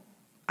try.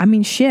 I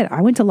mean, shit,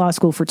 I went to law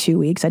school for 2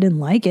 weeks. I didn't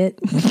like it.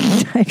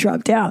 I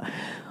dropped out.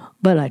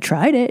 But I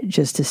tried it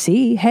just to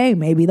see, hey,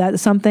 maybe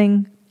that's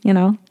something, you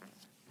know,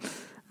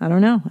 I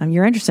don't know.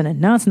 You're interested in it.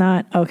 No, it's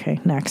not. Okay,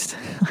 next.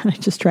 I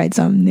just tried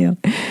something new.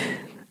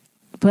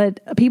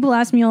 But people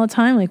ask me all the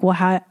time, like,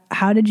 well,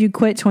 how did you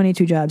quit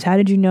 22 jobs? How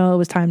did you know it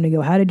was time to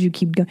go? How did you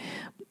keep going?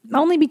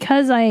 Only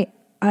because I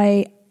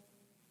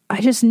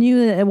just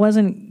knew that it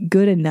wasn't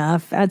good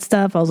enough at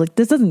stuff. I was like,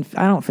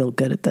 I don't feel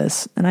good at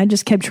this. And I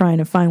just kept trying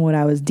to find what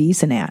I was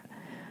decent at,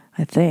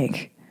 I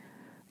think.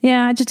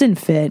 Yeah, it just didn't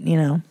fit, you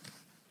know.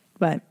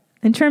 But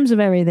in terms of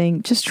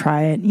everything, just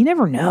try it. You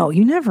never know.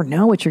 You never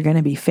know what you're going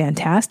to be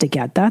fantastic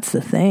at. That's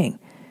the thing.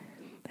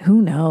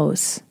 Who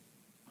knows?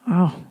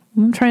 Oh,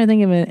 I'm trying to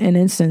think of an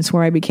instance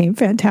where I became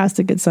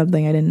fantastic at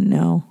something I didn't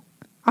know.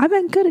 I've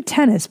been good at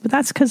tennis, but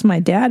that's because my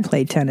dad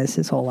played tennis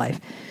his whole life.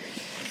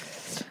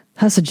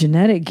 That's a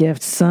genetic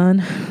gift,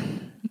 son.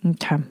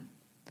 Okay.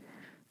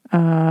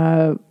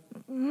 I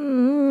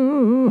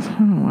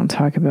don't want to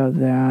talk about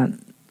that.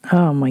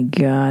 Oh, my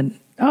God.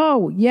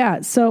 Oh,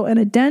 yeah. So an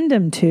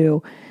addendum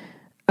to...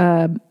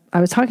 I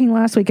was talking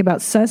last week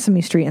about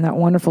Sesame Street and that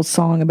wonderful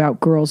song about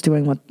girls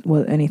doing what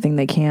anything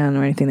they can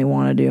or anything they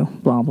want to do,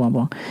 blah, blah,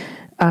 blah.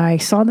 I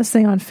saw this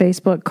thing on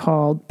Facebook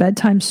called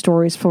Bedtime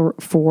Stories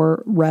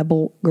for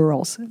Rebel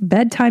Girls.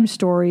 Bedtime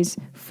Stories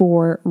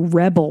for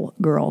Rebel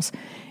Girls.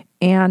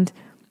 And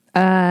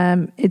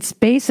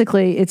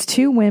it's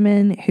two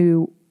women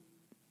who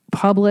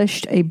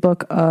published a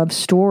book of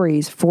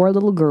stories for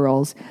little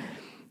girls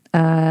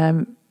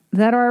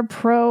that are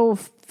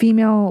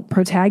pro-female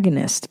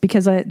protagonist.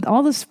 Because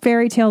all those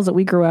fairy tales that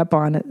we grew up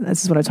on,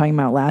 this is what I was talking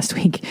about last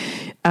week,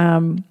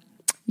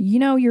 you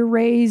know, you're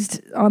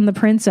raised on the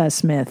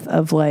princess myth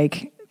of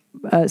like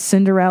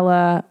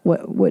Cinderella.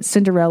 What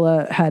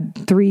Cinderella had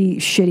 3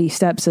 shitty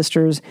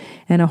stepsisters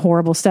and a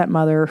horrible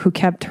stepmother who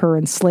kept her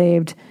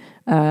enslaved,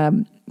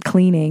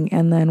 cleaning.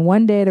 And then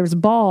one day there was a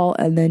ball,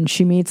 and then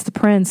she meets the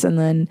prince, and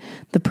then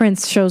the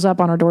prince shows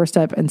up on her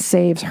doorstep and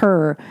saves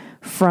her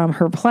from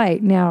her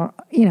plight. Now,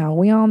 you know,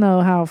 we all know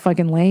how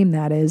fucking lame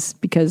that is,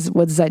 because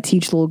what does that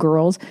teach little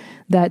girls?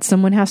 That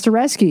someone has to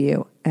rescue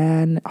you.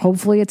 And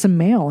hopefully it's a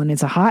male and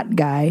it's a hot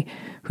guy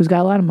who's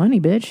got a lot of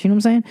money, bitch. You know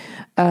what I'm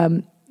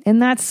saying?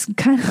 And that's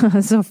kind of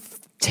it's a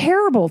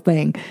terrible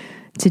thing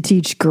to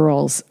teach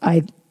girls.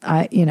 I've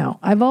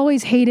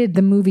always hated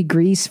the movie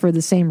Grease for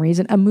the same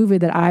reason. A movie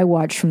that I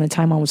watched from the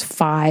time I was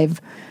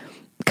 5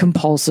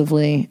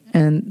 compulsively.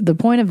 And the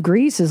point of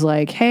Grease is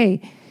like,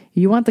 hey,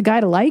 you want the guy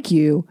to like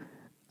you,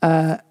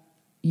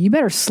 you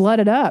better slut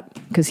it up,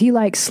 because he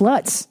likes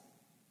sluts.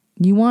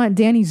 You want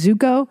Danny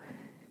Zuko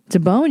to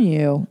bone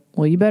you,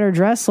 well, you better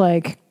dress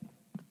like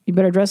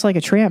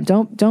a tramp.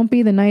 Don't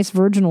be the nice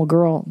virginal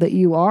girl that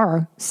you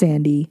are,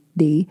 Sandy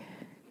D.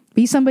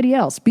 Be somebody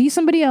else. Be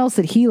somebody else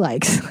that he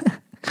likes.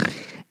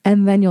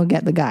 And then you'll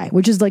get the guy,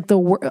 which is like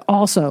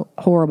also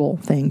horrible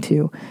thing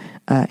to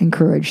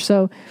encourage.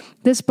 So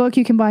this book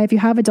you can buy if you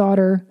have a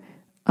daughter.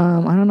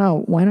 I don't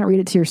know. Why not read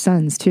it to your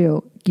sons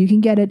too? You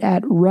can get it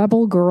at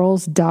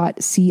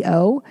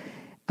rebelgirls.co.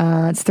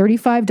 It's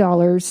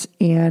 $35,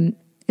 and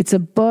it's a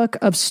book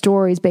of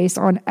stories based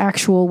on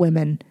actual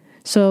women.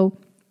 So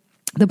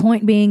the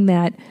point being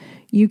that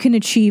you can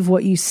achieve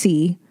what you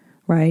see,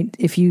 right?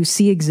 If you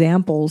see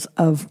examples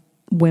of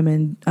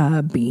women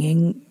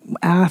being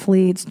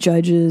athletes,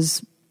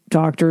 judges,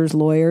 doctors,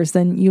 lawyers,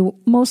 then you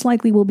most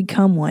likely will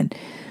become one.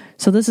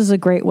 So this is a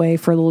great way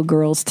for little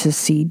girls to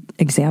see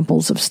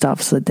examples of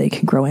stuff so that they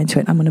can grow into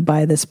it. I'm going to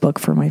buy this book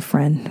for my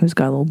friend who's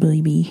got a little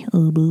baby.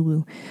 Oh,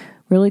 boo-boo.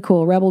 Really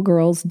cool.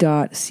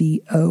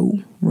 Rebelgirls.co.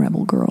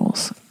 Rebel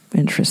Girls.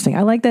 Interesting.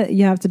 I like that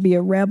you have to be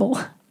a rebel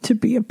to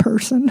be a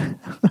person.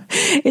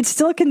 It's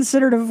still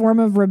considered a form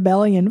of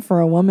rebellion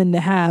for a woman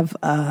to have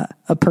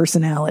a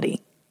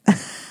personality.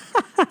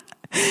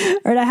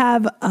 Or to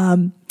have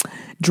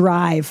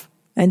drive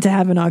and to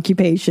have an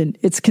occupation.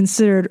 It's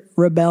considered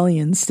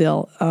rebellion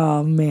still.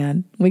 Oh,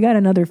 man. We got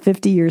another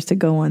 50 years to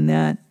go on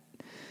that.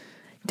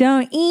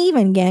 Don't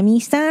even get me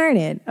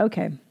started.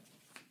 Okay.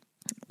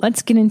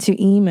 Let's get into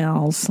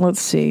emails.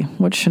 Let's see.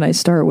 What should I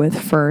start with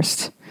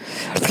first?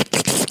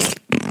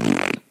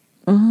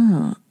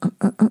 Oh.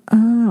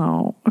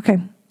 Okay.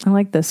 I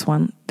like this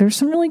one. There's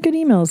some really good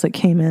emails that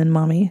came in,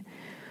 Mommy.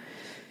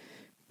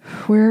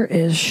 Where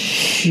is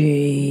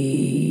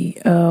she?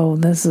 Oh,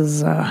 this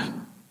is,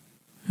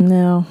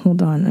 no,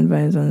 hold on.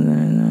 Advise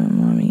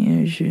on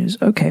mommy issues.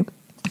 Okay.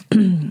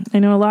 I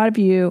know a lot of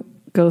you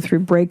go through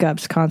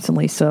breakups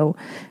constantly, so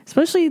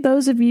especially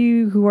those of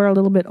you who are a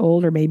little bit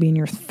older, maybe in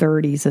your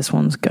 30s, this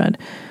one's good.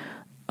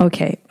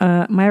 Okay.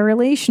 My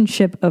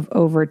relationship of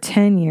over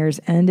 10 years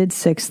ended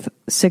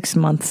six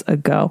months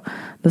ago.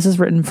 This is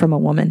written from a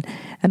woman.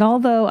 And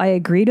although I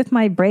agreed with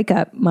my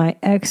breakup, my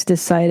ex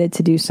decided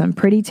to do some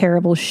pretty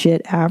terrible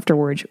shit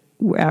afterwards,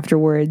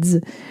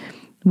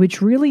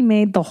 which really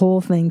made the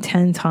whole thing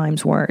 10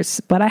 times worse.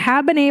 But I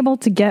have been able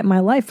to get my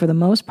life for the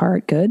most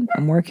part good.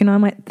 I'm working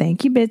on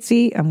thank you,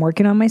 Bitsy. I'm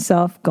working on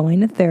myself, going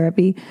to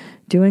therapy,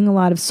 doing a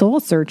lot of soul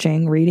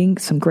searching, reading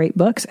some great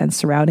books, and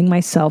surrounding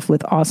myself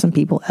with awesome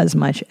people as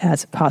much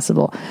as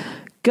possible.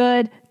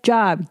 Good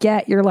job,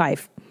 get your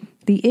life.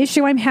 The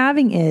issue I'm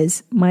having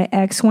is my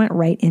ex went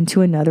right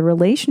into another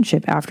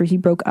relationship after he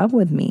broke up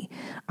with me.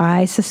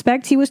 I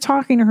suspect he was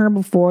talking to her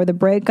before the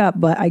breakup,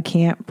 but I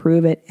can't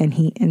prove it, and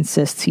he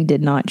insists he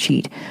did not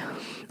cheat.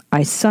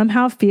 I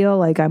somehow feel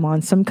like I'm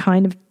on some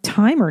kind of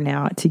timer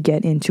now to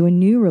get into a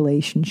new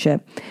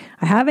relationship.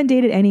 I haven't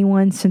dated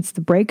anyone since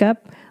the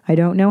breakup. I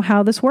don't know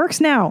how this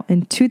works now.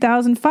 In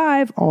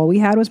 2005, all we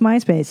had was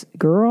MySpace.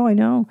 Girl, I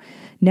know.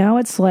 Now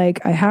it's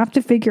like I have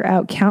to figure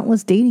out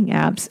countless dating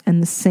apps,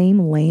 and the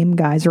same lame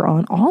guys are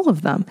on all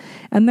of them.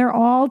 And they're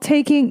all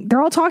talking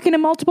to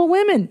multiple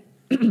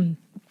women.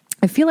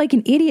 I feel like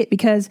an idiot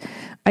because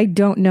I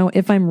don't know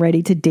if I'm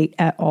ready to date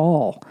at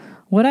all.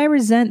 What I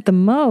resent the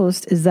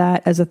most is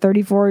that as a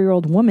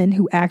 34-year-old woman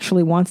who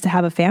actually wants to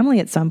have a family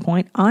at some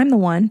point, I'm the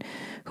one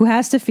who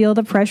has to feel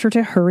the pressure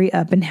to hurry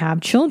up and have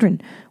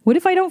children. What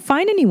if I don't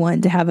find anyone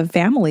to have a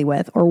family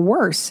with? Or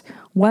worse,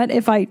 what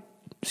if I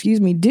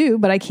do,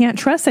 but I can't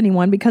trust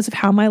anyone because of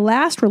how my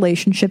last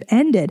relationship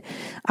ended?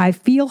 I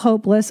feel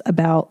hopeless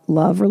about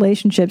love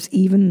relationships,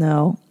 even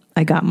though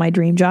I got my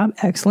dream job.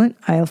 Excellent.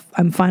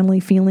 I'm finally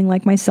feeling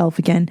like myself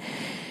again.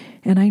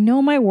 And I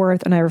know my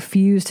worth, and I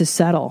refuse to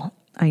settle.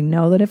 I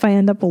know that if I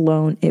end up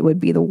alone, it would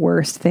be the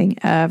worst thing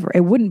ever.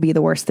 It wouldn't be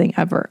the worst thing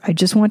ever. I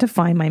just want to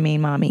find my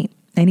main mommy.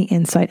 Any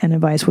insight and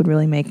advice would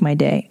really make my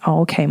day.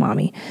 Oh, okay,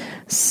 mommy.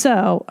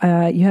 So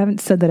you haven't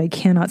said that I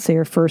cannot say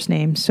your first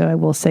name, so I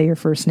will say your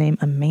first name,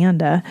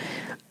 Amanda.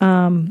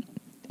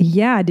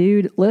 Yeah,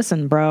 dude,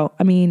 listen, bro.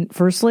 I mean,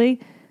 firstly,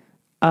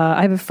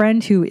 I have a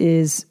friend who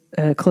is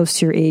close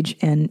to your age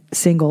and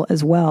single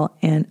as well.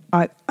 And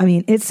I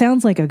mean, it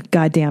sounds like a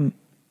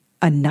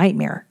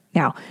nightmare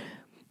now.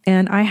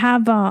 And I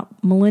have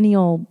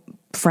millennial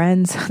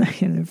friends,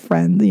 we're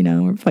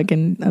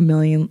fucking a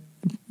million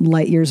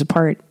light years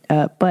apart.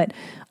 But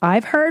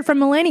I've heard from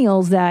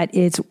millennials that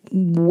it's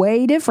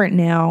way different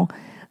now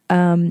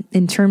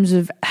in terms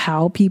of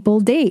how people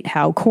date,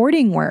 how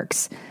courting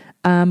works.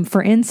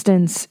 For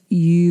instance,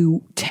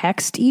 you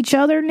text each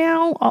other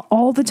now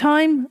all the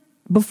time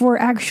before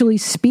actually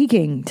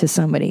speaking to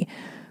somebody,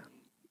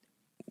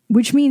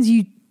 which means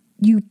you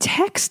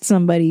text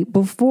somebody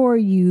before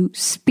you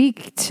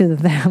speak to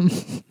them.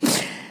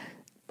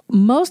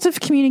 Most of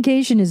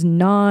communication is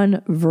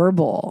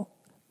non-verbal,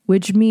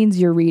 which means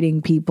you're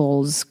reading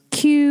people's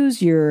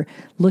cues, you're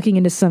looking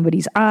into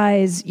somebody's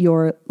eyes,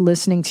 you're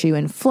listening to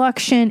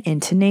inflection,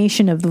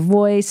 intonation of the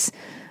voice.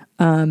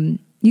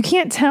 You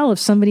can't tell if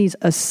somebody's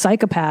a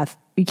psychopath.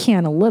 You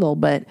can a little,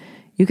 but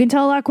you can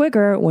tell a lot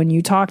quicker when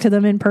you talk to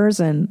them in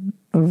person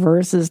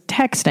versus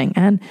texting.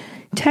 And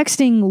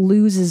texting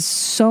loses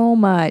so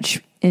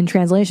much in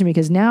translation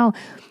because now,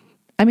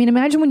 I mean,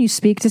 imagine when you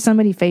speak to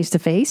somebody face to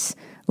face,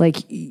 like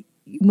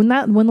when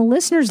the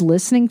listener's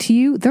listening to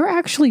you, they're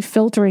actually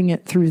filtering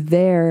it through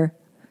their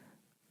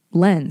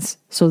lens.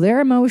 So their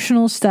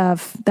emotional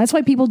stuff, that's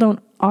why people don't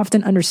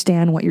often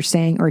understand what you're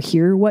saying or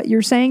hear what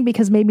you're saying,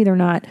 because maybe they're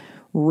not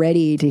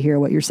ready to hear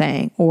what you're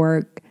saying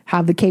or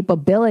have the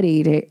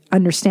capability to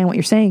understand what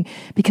you're saying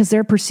because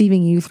they're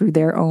perceiving you through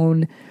their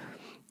own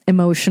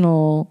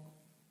emotional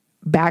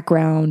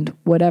background,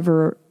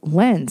 whatever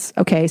lens.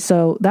 Okay,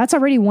 so that's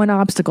already one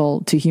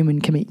obstacle to human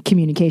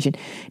communication.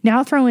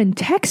 Now throw in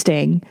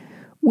texting,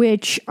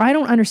 which I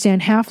don't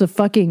understand half the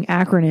fucking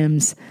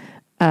acronyms.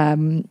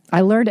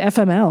 I learned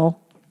FML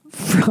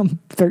from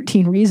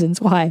 13 Reasons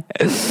Why.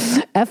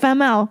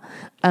 FML,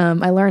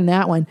 I learned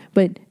that one.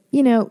 But,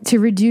 to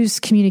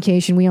reduce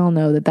communication, we all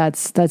know that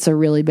that's a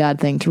really bad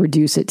thing, to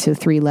reduce it to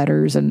 3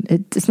 letters. And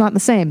it's not the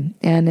same.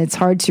 And it's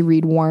hard to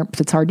read warmth.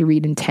 It's hard to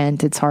read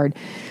intent. It's hard.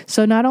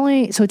 So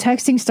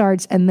texting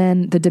starts, and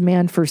then the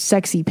demand for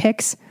sexy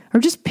pics or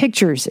just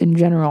pictures in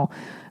general,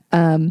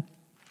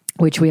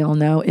 which we all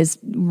know is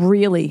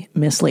really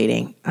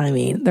misleading. I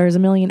mean, there's a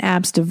million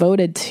apps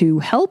devoted to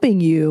helping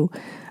you.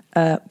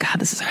 God,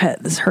 this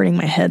is hurting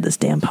my head, this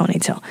damn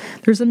ponytail.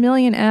 There's a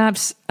million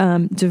apps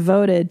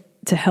devoted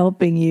to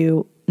helping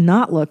you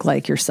not look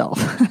like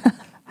yourself,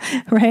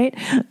 right?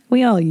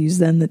 We all use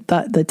them,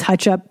 the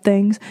touch-up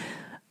things.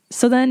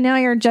 So then now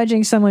you're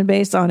judging someone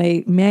based on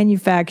a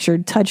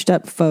manufactured,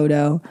 touched-up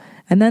photo.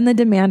 And then the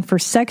demand for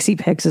sexy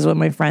pics is what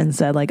my friend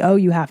said. Like, oh,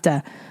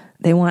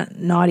 they want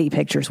naughty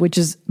pictures, which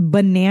is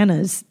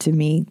bananas to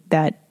me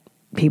that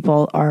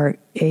people are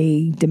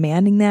A,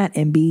 demanding that,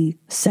 and B,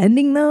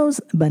 sending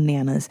those.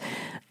 Bananas.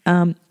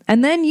 And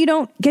then you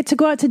don't get to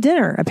go out to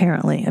dinner,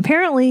 apparently.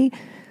 Apparently,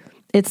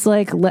 it's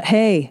like,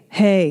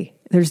 hey,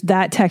 there's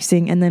that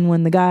texting. And then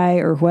when the guy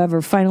or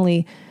whoever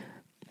finally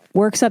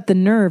works up the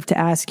nerve to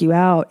ask you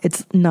out,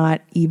 it's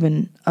not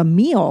even a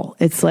meal.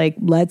 It's like,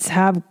 let's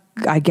have,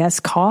 I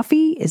guess,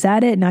 coffee. Is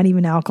that it? Not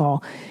even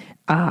alcohol.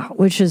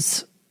 Which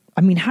is,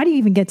 I mean, how do you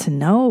even get to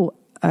know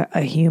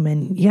a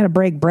human? You got to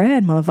break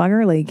bread,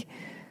 motherfucker. Like,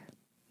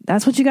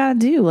 that's what you got to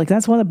do. Like,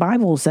 that's what the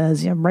Bible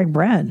says. You break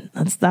bread.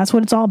 That's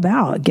what it's all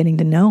about, getting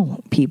to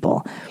know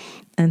people.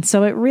 And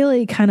so it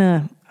really kind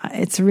of,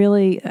 it's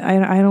really,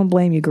 I don't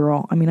blame you,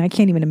 girl. I mean, I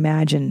can't even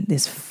imagine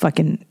this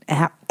fucking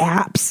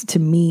apps to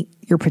meet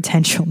your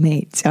potential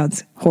mate.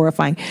 Sounds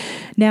horrifying.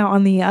 Now,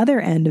 on the other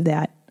end of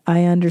that,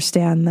 I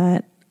understand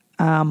that,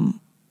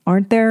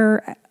 aren't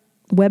there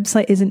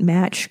isn't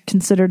Match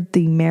considered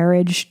the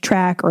marriage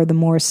track or the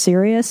more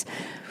serious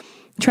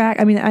track?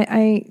 I mean,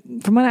 I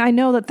from what I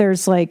know that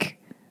there's like,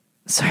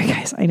 sorry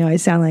guys, I know I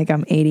sound like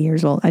I'm 80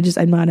 years old.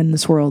 I'm not in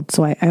this world,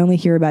 so I only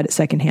hear about it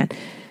secondhand.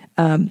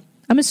 I'm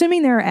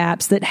assuming there are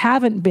apps that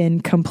haven't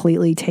been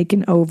completely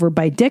taken over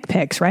by dick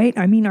pics, right?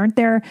 I mean, aren't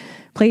there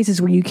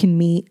places where you can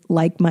meet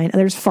like-minded?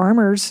 There's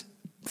farmer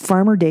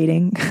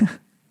dating.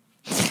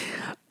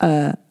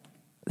 I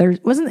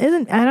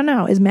don't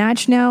know, is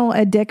Match now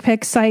a dick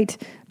pic site?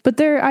 But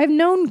I've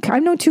known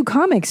two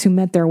comics who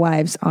met their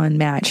wives on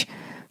Match.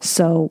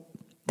 So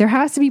there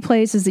has to be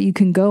places that you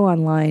can go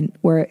online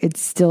where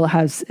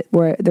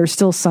where there's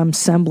still some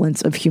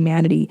semblance of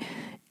humanity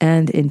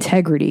and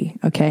integrity.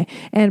 Okay.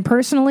 And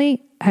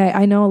personally,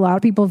 I know a lot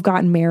of people have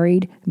gotten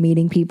married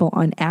meeting people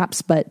on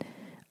apps, but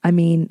I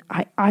mean,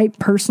 I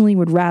personally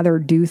would rather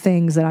do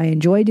things that I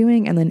enjoy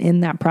doing and then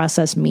in that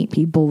process meet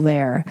people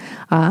there.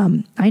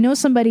 I know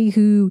somebody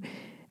who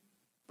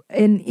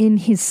in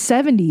his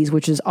 70s,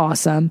 which is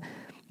awesome,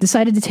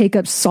 decided to take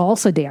up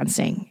salsa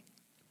dancing.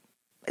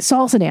 It's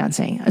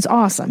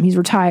awesome. He's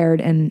retired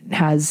and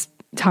has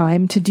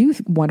time to do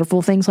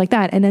wonderful things like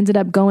that, and ended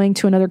up going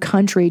to another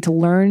country to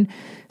learn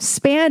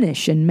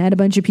Spanish and met a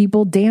bunch of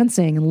people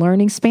dancing and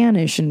learning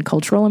Spanish and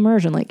cultural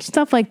immersion, like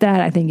stuff like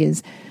that. I think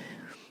is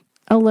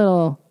a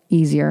little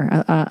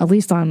easier, at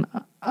least on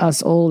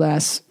us old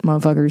ass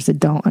motherfuckers that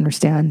don't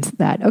understand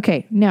that.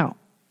 Okay, now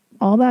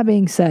all that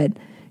being said,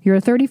 you're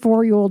a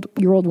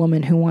 34-year-old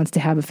woman who wants to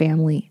have a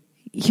family.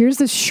 Here's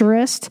the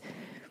surest,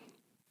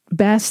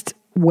 best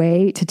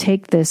way to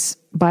take this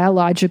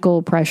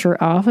biological pressure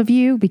off of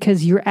you,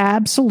 because you're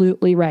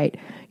absolutely right.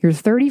 You're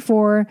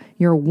 34.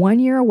 You're 1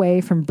 year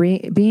away from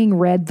being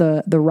read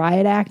the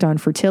riot act on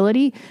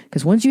fertility,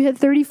 because once you hit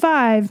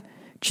 35,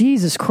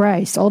 Jesus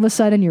Christ, all of a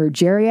sudden you're a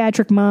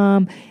geriatric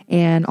mom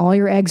and all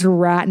your eggs are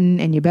rotten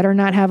and you better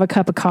not have a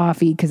cup of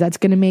coffee because that's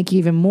going to make you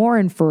even more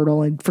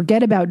infertile, and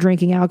forget about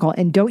drinking alcohol,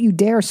 and don't you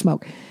dare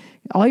smoke.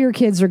 All your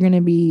kids are going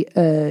to be,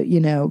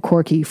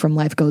 quirky from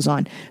Life Goes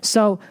On.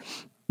 So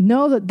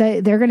know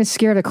that they're going to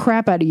scare the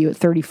crap out of you at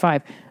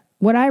 35.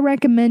 What I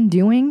recommend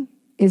doing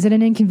is at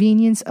an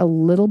inconvenience a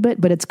little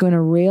bit, but it's going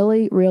to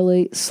really,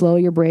 really slow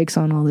your brakes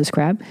on all this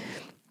crap.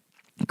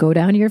 Go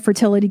down to your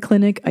fertility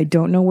clinic. I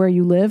don't know where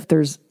you live.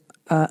 There's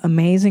an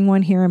amazing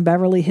one here in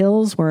Beverly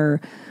Hills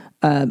where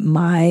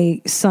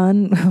my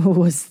son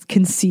was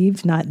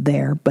conceived. Not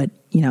there, but,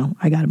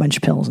 I got a bunch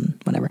of pills and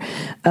whatever.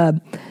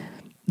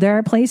 There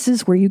are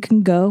places where you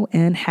can go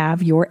and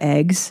have your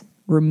eggs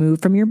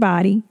removed from your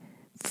body,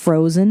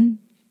 frozen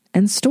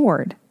and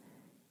stored.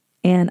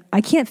 And I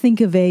can't think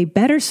of a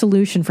better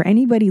solution for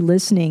anybody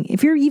listening.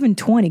 If you're even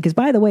 20, because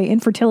by the way,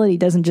 infertility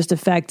doesn't just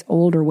affect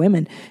older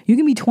women. You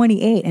can be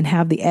 28 and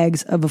have the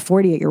eggs of a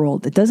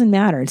 48-year-old. It doesn't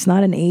matter. It's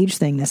not an age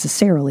thing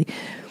necessarily.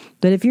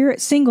 But if you're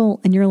single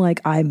and you're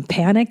like, I'm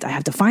panicked, I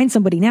have to find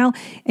somebody now,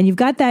 and you've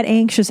got that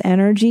anxious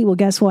energy, well,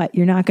 guess what?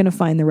 You're not going to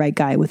find the right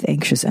guy with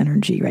anxious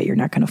energy, right? You're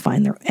not going to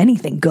find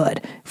anything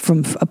good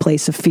from a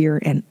place of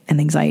fear and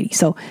anxiety.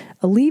 So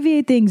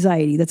alleviate the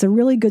anxiety. That's a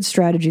really good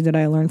strategy that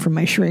I learned from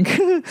my shrink.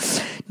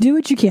 Do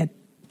what you can.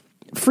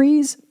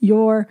 Freeze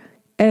your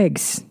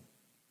eggs.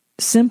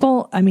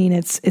 Simple. I mean,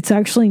 it's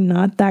actually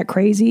not that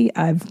crazy.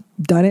 I've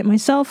done it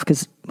myself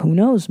because who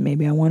knows?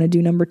 Maybe I want to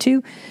do number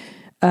 2.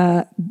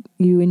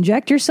 You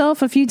inject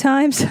yourself a few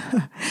times,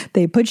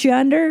 they put you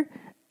under,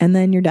 and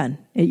then you're done.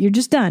 You're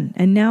just done.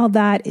 And now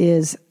that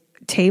is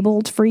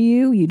tabled for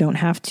you. You don't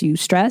have to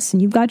stress,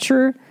 and you've got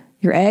your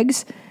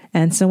eggs.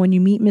 And so when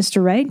you meet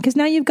Mr. Right, because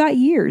now you've got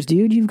years,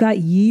 dude, you've got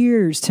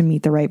years to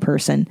meet the right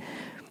person.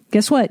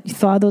 Guess what? You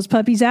thaw those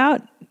puppies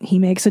out. He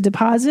makes a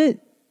deposit,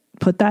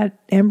 put that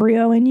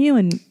embryo in you,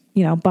 and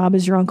Bob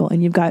is your uncle,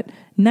 and you've got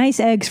nice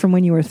eggs from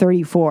when you were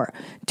 34.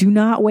 Do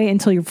not wait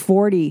until you're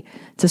 40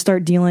 to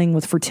start dealing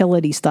with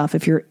fertility stuff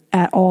if you're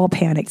at all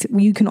panicked.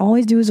 What you can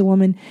always do as a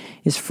woman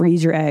is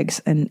freeze your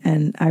eggs,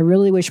 and I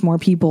really wish more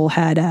people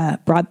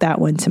had brought that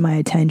one to my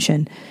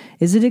attention.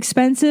 Is it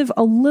expensive?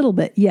 A little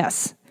bit,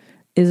 yes.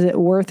 Is it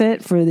worth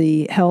it for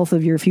the health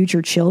of your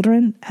future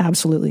children?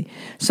 Absolutely.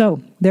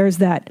 So there's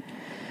that.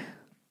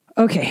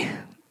 Okay.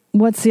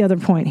 What's the other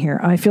point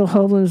here? I feel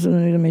hopeless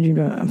and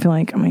I feel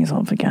like I'm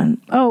myself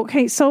again.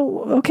 Okay,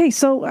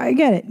 so I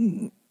get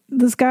it.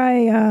 This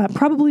guy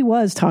probably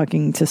was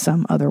talking to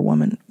some other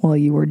woman while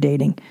you were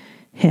dating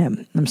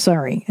him. I'm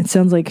sorry. It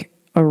sounds like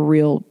a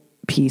real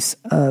piece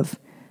of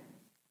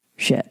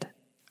shit.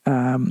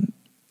 And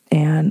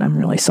I'm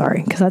really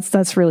sorry because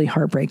that's really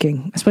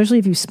heartbreaking, especially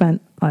if you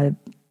spent a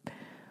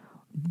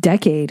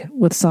decade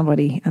with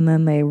somebody and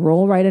then they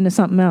roll right into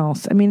something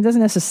else. I mean, it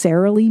doesn't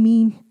necessarily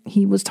mean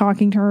he was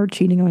talking to her,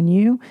 cheating on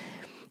you.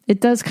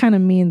 It does kind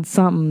of mean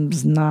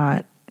something's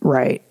not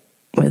right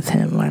with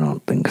him. I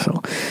don't think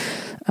so.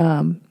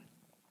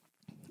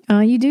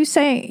 You do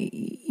say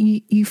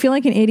you feel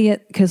like an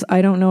idiot because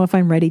I don't know if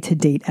I'm ready to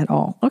date at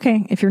all.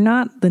 Okay, if you're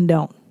not, then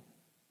don't.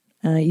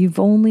 You've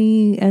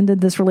only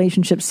ended this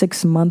relationship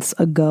 6 months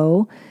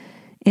ago,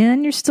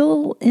 and you're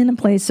still in a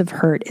place of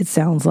hurt. It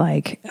sounds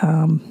like,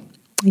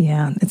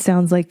 it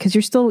sounds like because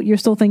you're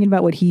still thinking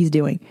about what he's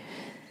doing.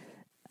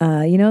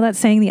 You know that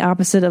saying, the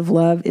opposite of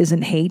love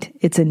isn't hate,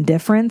 it's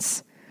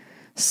indifference.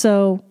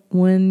 So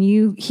when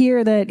you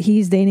hear that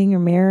he's dating or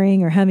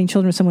marrying or having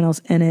children with someone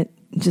else, and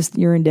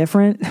you're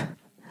indifferent,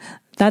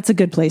 that's a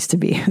good place to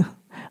be.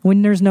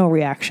 When there's no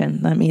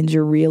reaction, that means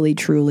you're really,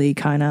 truly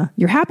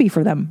you're happy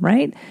for them,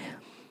 right?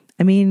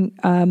 I mean,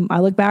 I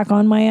look back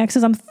on my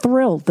exes, I'm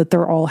thrilled that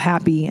they're all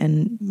happy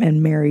and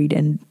married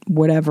and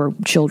whatever,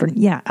 children.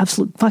 Yeah,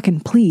 absolutely.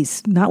 Fucking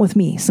please, not with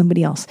me,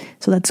 somebody else.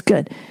 So that's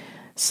good.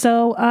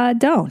 So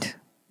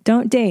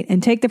don't date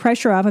and take the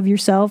pressure off of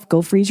yourself.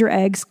 Go freeze your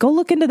eggs. Go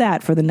look into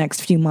that for the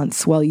next few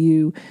months while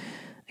you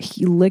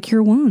lick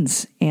your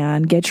wounds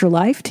and get your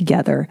life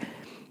together.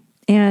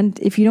 And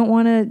if you don't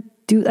want to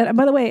do that,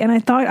 by the way, and I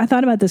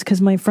thought about this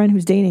because my friend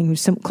who's dating,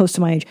 who's close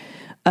to my age,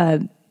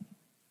 then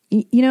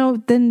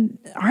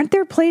aren't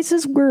there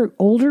places where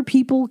older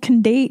people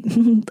can date?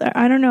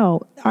 I don't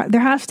know.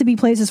 There has to be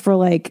places for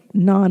like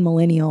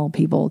non-millennial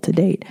people to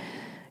date.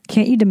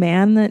 Can't you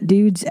demand that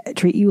dudes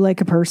treat you like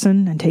a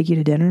person and take you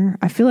to dinner?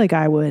 I feel like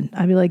I would.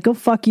 I'd be like, go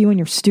fuck you and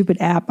your stupid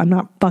app. I'm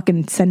not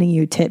fucking sending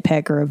you a tit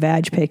pic or a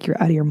vag pic. You're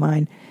out of your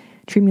mind.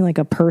 Treat me like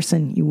a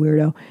person, you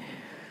weirdo.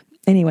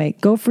 Anyway,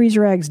 go freeze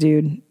your eggs,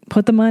 dude.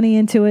 Put the money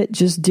into it.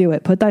 Just do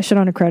it. Put that shit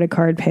on a credit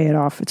card. Pay it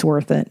off. It's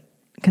worth it.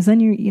 Because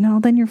then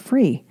you're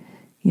free.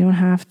 You don't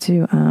have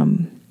to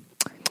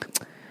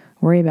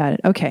worry about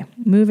it. Okay,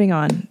 moving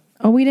on.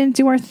 Oh, we didn't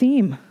do our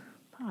theme.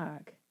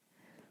 Fuck.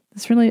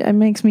 It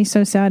makes me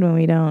so sad when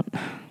we don't.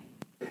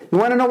 You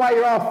want to know why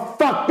you're all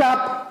fucked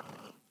up?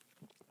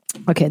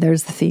 Okay,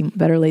 there's the theme.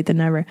 Better late than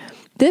never.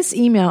 This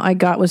email I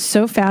got was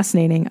so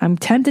fascinating. I'm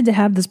tempted to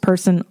have this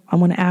person, I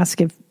want to ask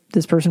if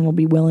this person will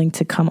be willing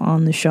to come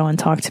on the show and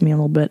talk to me a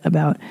little bit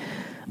about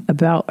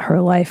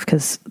her life,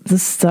 because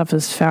this stuff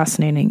is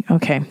fascinating.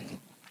 Okay.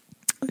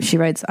 She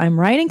writes, I'm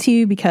writing to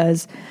you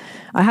because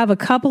I have a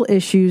couple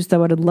issues that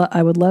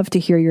I would love to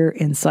hear your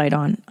insight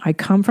on. I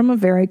come from a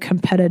very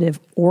competitive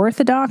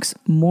Orthodox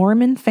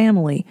Mormon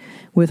family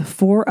with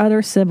 4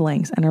 other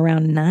siblings and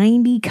around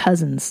 90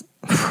 cousins.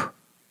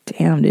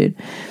 Damn, dude.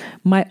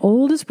 My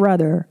oldest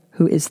brother,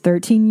 who is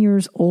 13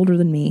 years older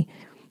than me,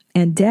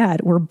 and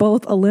dad were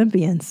both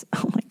Olympians.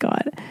 Oh my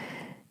God.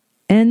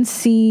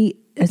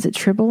 Is it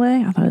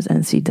AAA? I thought it was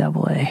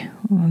NCAA.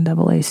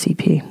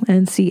 NAACP.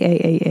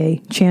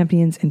 NCAA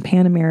champions and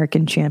Pan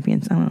American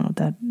champions. I don't know what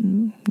that,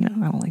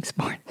 I don't like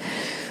sport.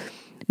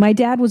 My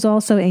dad was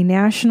also a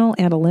national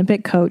and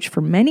Olympic coach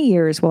for many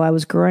years while I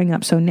was growing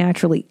up, so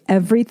naturally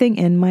everything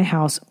in my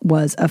house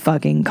was a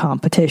fucking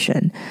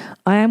competition.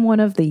 I am one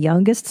of the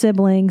youngest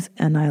siblings,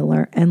 and I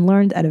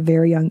learned at a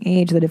very young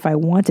age that if I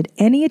wanted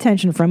any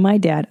attention from my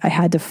dad, I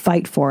had to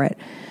fight for it.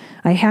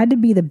 I had to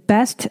be the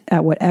best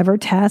at whatever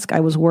task I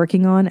was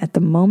working on at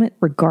the moment,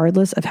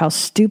 regardless of how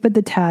stupid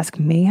the task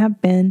may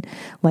have been,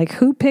 like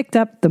who picked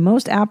up the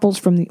most apples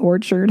from the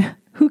orchard,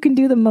 who can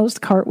do the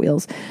most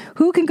cartwheels,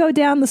 who can go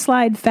down the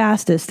slide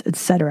fastest,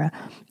 etc.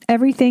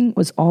 Everything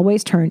was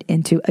always turned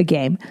into a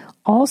game.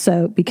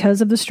 Also, because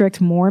of the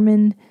strict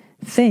Mormon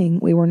thing,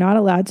 we were not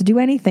allowed to do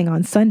anything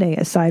on Sunday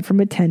aside from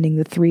attending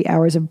the 3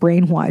 hours of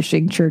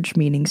brainwashing, church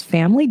meetings,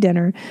 family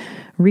dinner,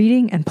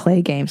 reading, and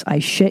play games. I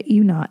shit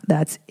you not.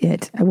 That's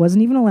it. I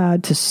wasn't even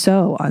allowed to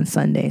sew on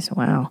Sundays.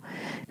 Wow.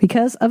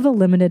 Because of the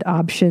limited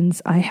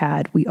options I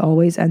had, we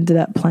always ended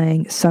up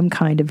playing some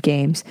kind of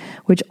games,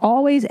 which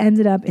always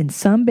ended up in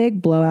some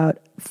big blowout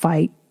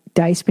fight,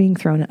 dice being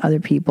thrown at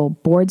other people,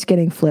 boards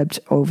getting flipped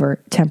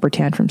over, temper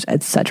tantrums,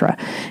 etc.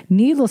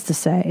 Needless to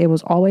say, it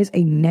was always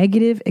a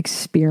negative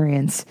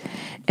experience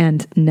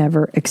and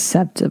never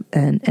accepted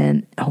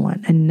and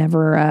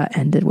never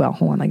ended well.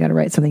 Hold on, I got to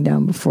write something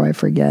down before I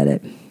forget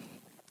it.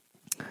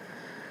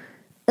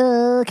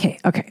 Okay.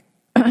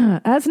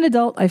 As an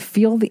adult, I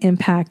feel the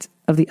impact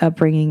of the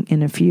upbringing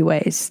in a few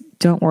ways.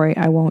 Don't worry,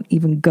 I won't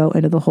even go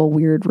into the whole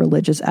weird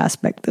religious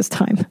aspect this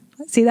time.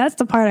 See, that's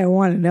the part I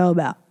want to know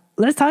about.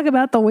 Let's talk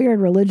about the weird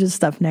religious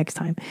stuff next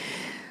time.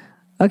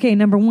 Okay,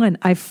 number 1,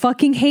 I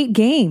fucking hate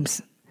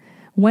games.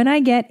 When I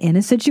get in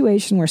a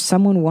situation where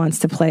someone wants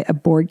to play a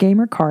board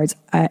game or cards,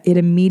 it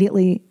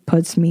immediately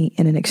puts me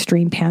in an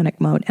extreme panic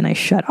mode and I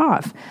shut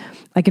off.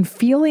 I can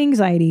feel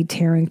anxiety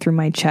tearing through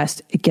my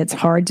chest. It gets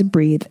hard to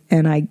breathe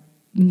and I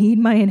need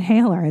my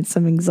inhaler and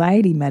some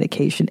anxiety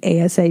medication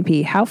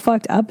ASAP. How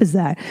fucked up is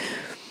that?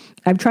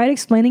 I've tried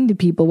explaining to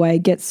people why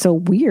it gets so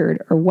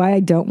weird or why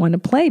I don't want to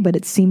play, but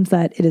it seems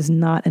that it is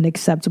not an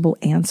acceptable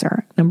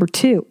answer. Number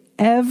 2,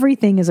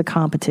 everything is a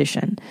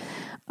competition.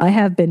 I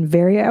have been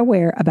very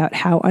aware about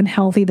how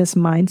unhealthy this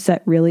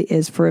mindset really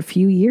is for a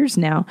few years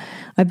now.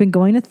 I've been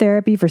going to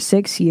therapy for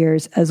 6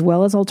 years, as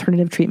well as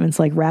alternative treatments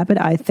like rapid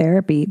eye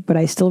therapy, but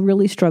I still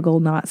really struggle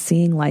not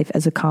seeing life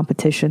as a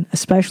competition,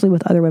 especially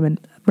with other women.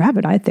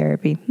 Rapid eye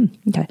therapy.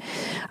 Okay.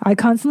 I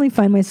constantly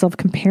find myself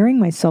comparing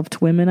myself to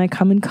women I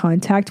come in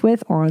contact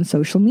with or on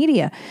social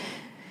media.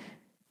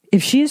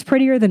 If she is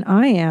prettier than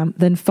I am,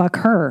 then fuck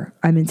her.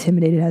 I'm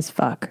intimidated as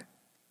fuck.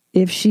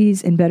 If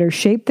she's in better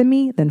shape than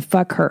me, then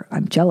fuck her.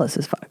 I'm jealous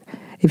as fuck.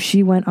 If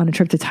she went on a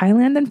trip to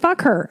Thailand, then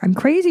fuck her. I'm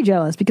crazy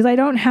jealous because I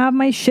don't have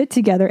my shit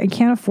together and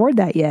can't afford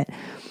that yet.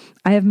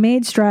 I have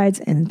made strides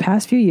in the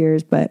past few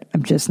years, but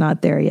I'm just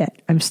not there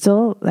yet. I'm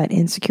still that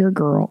insecure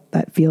girl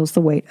that feels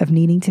the weight of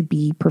needing to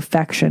be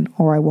perfection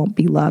or I won't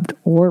be loved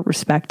or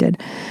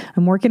respected.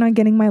 I'm working on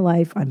getting my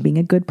life, on being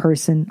a good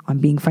person, on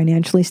being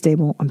financially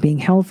stable, on being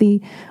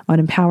healthy, on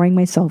empowering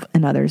myself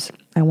and others.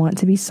 I want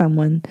to be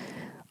someone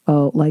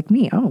like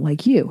me,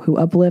 like you, who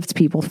uplifts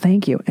people,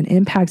 thank you, and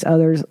impacts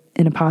others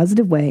in a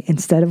positive way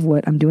instead of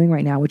what I'm doing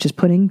right now, which is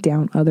putting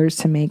down others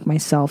to make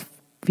myself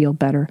feel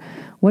better.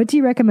 What do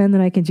you recommend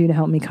that I can do to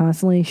help me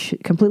constantly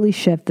completely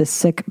shift this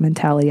sick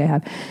mentality I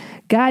have?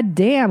 God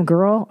damn,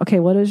 girl. Okay,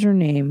 what is your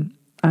name?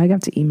 I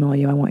got to email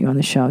you. I want you on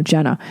the show.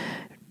 Jenna.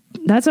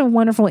 That's a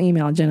wonderful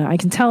email, Jenna. I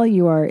can tell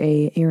you're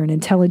an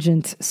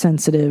intelligent,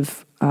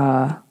 sensitive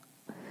girl,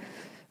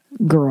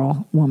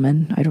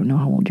 woman. I don't know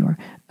how old you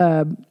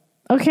are.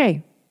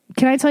 Okay.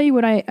 Can I tell you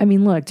what I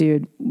mean, look,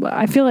 dude,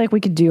 I feel like we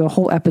could do a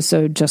whole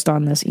episode just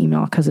on this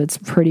email because it's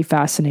pretty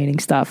fascinating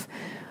stuff.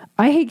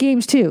 I hate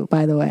games too,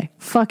 by the way.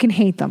 Fucking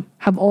hate them.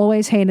 Have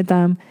always hated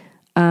them.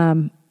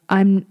 I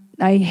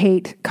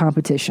hate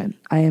competition.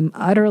 I am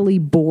utterly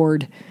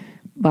bored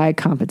by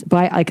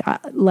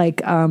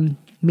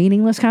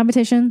meaningless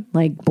competition,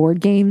 like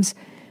board games.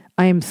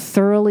 I am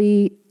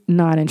thoroughly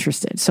not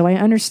interested. So I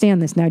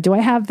understand this. Now, do I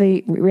have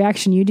the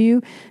reaction you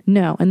do?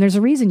 No. And there's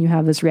a reason you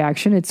have this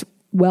reaction. It's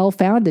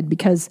well-founded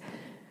because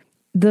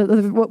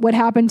what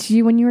happened to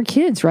you when you were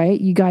kids,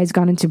 right? You guys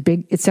got into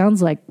it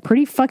sounds like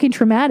pretty fucking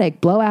traumatic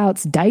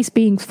blowouts, dice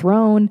being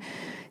thrown,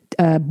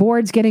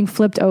 boards getting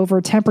flipped over,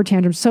 temper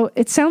tantrums. So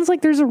it sounds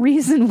like there's a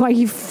reason why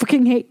you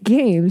fucking hate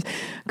games,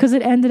 because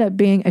it ended up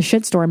being a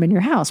shitstorm in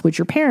your house, which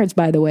your parents,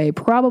 by the way,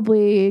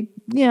 probably,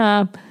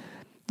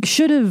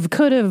 should have,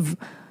 could have,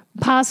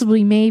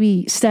 possibly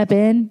maybe step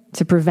in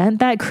to prevent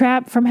that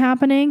crap from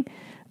happening.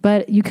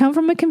 But you come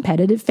from a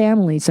competitive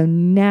family, so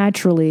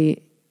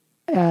naturally,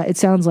 it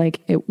sounds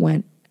like it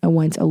went a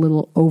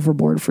little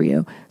overboard for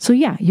you. So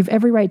yeah, you have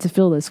every right to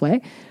feel this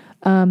way.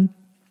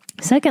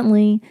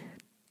 Secondly,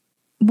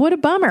 what a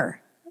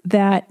bummer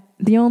that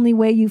the only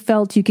way you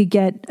felt you could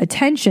get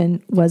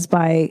attention was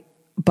by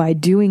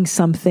doing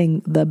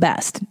something the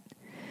best,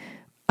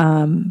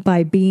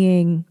 by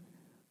being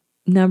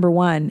number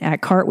one at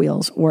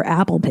cartwheels or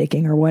apple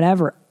picking or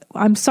whatever.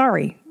 I'm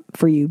sorry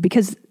for you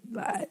because,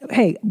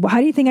 hey, how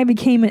do you think I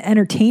became an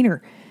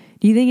entertainer?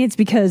 Do you think it's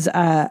because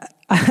I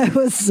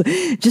was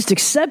just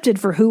accepted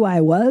for who I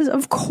was?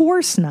 Of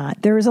course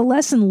not. There is a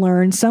lesson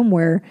learned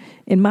somewhere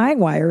in my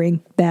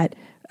wiring that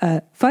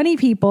funny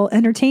people,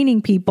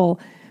 entertaining people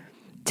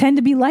tend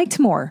to be liked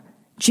more.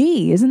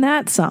 Gee, isn't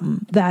that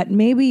something? That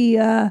maybe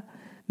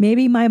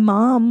my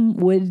mom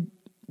would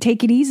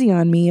take it easy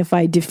on me if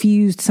I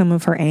diffused some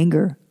of her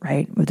anger,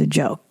 right, with a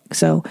joke.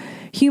 So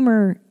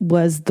humor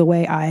was the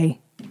way I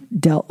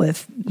dealt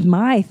with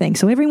my thing.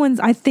 So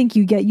I think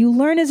you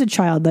learn as a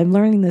child. I'm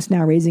learning this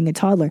now, raising a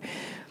toddler.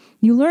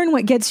 You learn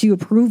what gets you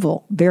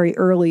approval very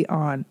early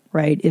on,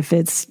 right? If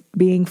it's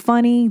being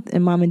funny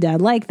and mom and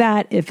dad like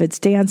that, if it's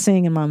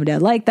dancing and mom and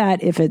dad like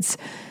that, if it's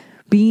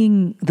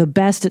being the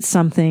best at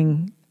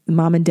something,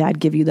 mom and dad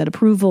give you that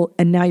approval,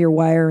 and now your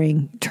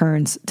wiring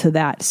turns to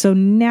that. So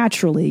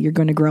naturally, you're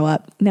going to grow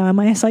up. Now, am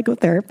I a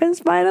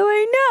psychotherapist, by the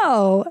way?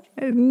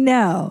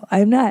 No,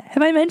 I'm not.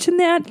 Have I mentioned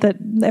that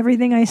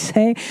everything I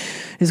say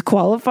is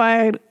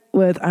qualified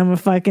with I'm a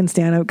fucking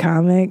stand-up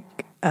comic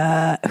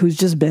who's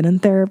just been in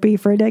therapy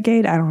for a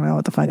decade? I don't know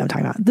what the fuck I'm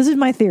talking about. This is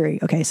my theory.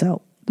 Okay,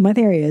 so my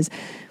theory is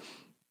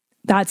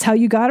that's how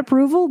you got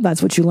approval.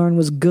 That's what you learned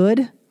was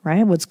good,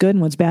 right? What's good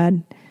and what's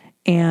bad.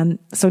 And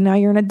so now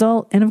you're an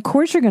adult, and of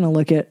course you're going to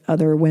look at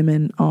other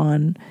women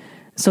on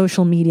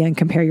social media and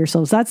compare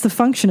yourselves. That's the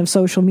function of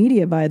social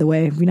media, by the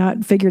way. Have you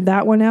not figured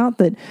that one out?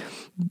 That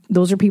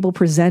those are people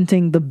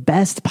presenting the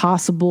best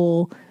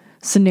possible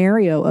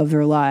scenario of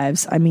their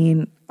lives. I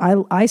mean,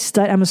 I'm a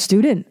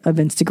student of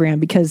Instagram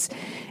because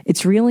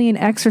it's really an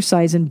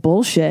exercise in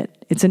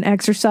bullshit. It's an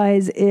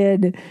exercise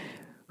in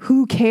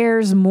who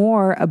cares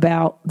more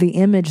about the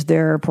image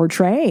they're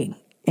portraying.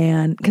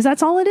 And because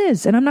that's all it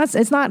is. And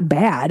it's not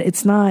bad.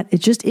 It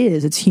just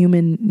is. It's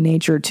human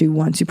nature to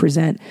want to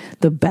present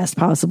the best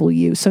possible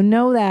you. So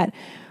know that,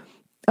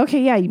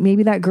 okay, yeah,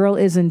 maybe that girl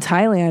is in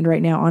Thailand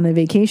right now on a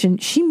vacation.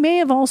 She may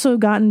have also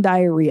gotten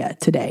diarrhea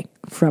today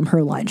from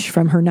her lunch,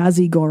 from her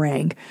nasi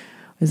goreng.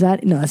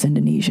 No, that's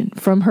Indonesian.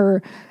 From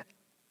her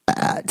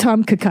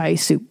tom kha gai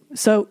soup.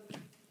 So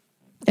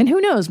And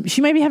who knows?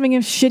 She might be having a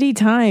shitty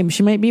time.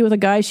 She might be with a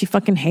guy she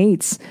fucking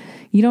hates.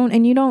 You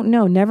don't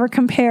know. Never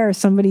compare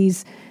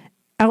somebody's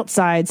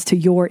outsides to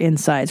your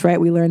insides, right?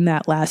 We learned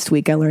that last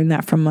week. I learned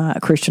that from a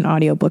Christian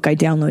audiobook I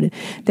downloaded,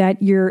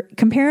 that you're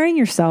comparing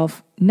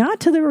yourself not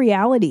to the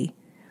reality,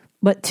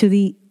 but to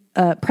the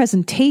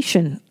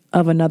presentation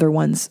of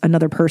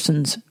another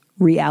person's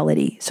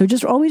reality. So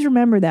just always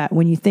remember that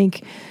when you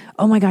think,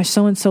 oh my gosh,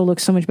 so-and-so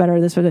looks so much better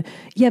this or that.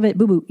 Yeah, but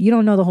boo-boo, you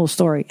don't know the whole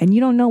story. And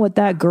you don't know what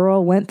that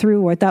girl went through,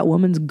 or what that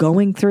woman's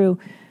going through,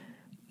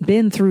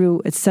 been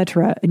through,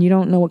 etc. And you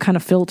don't know what kind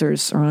of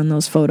filters are on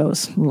those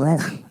photos.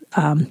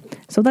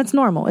 So that's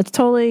normal. It's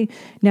totally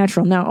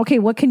natural. Now, okay,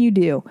 what can you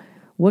do?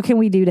 What can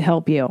we do to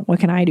help you? What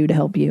can I do to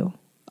help you?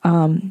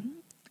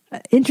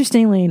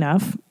 Interestingly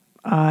enough,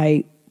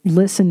 I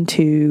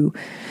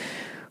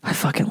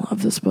fucking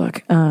love this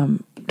book.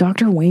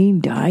 Dr.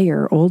 Wayne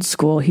Dyer, old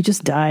school. He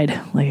just died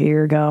like a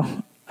year ago.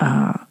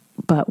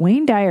 But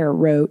Wayne Dyer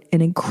wrote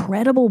an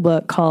incredible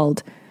book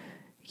called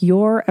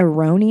Your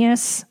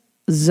Erroneous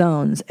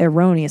Zones.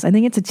 Erroneous. I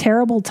think it's a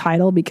terrible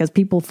title because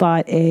people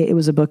thought A, it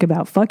was a book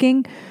about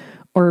fucking,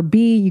 or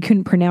B, you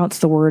couldn't pronounce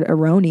the word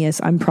erroneous.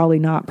 I'm probably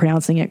not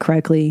pronouncing it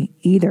correctly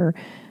either.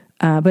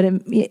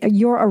 But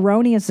your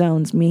erroneous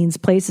zones means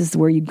places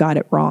where you got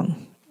it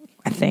wrong,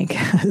 I think.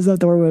 Is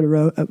that the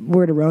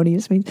word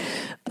erroneous means?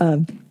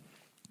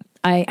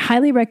 I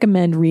highly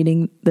recommend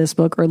reading this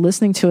book or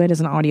listening to it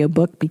as an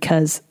audiobook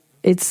because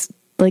it's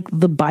like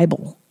the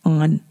Bible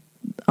on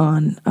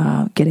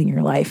getting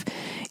your life.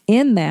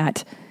 In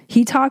that,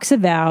 he talks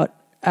about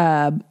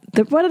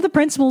one of the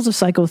principles of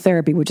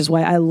psychotherapy, which is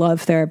why I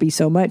love therapy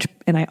so much.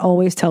 And I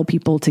always tell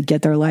people to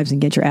get their lives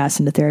and get your ass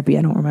into therapy.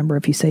 I don't remember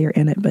if you say you're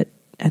in it, but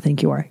I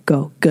think you are.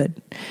 Go.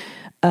 Good.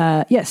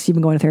 Yes, you've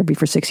been going to therapy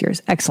for 6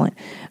 years. Excellent.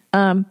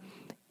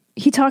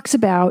 He talks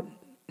about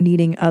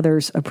needing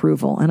others'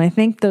 approval. And I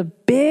think the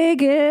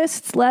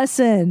biggest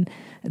lesson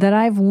that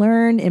I've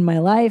learned in my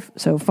life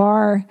so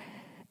far,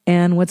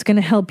 and what's going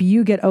to help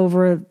you get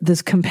over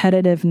this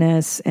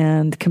competitiveness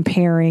and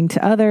comparing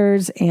to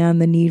others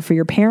and the need for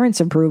your parents'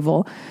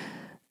 approval,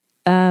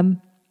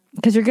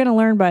 because you're going to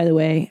learn, by the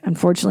way,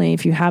 unfortunately,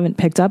 if you haven't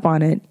picked up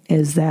on it,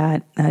 is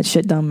that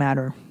shit don't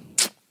matter.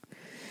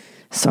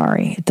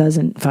 Sorry, it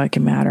doesn't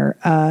fucking matter.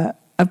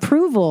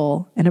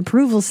 Approval and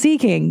approval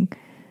seeking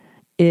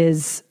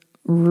is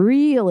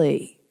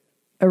really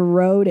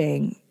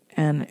eroding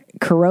and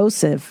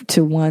corrosive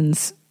to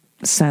one's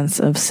sense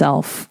of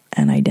self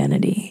and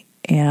identity.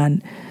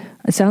 And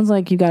it sounds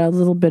like you got a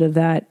little bit of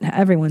that.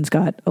 Everyone's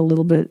got a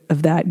little bit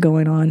of that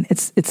going on.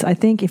 It's I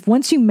think if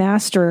once you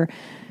master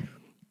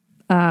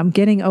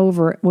getting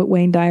over what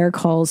Wayne Dyer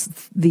calls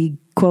the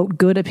quote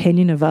good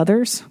opinion of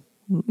others,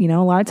 a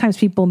lot of times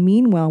people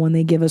mean well when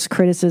they give us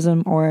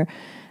criticism or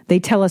they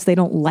tell us they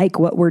don't like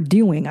what we're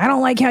doing. I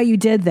don't like how you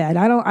did that.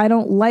 I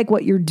don't like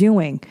what you're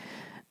doing.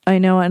 I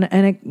know.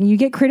 And you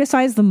get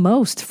criticized the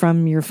most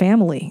from your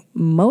family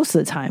most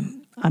of the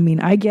time. I mean,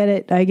 I get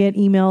it. I get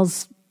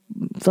emails.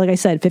 Like I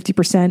said,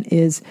 50%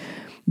 is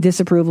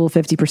disapproval,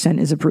 50%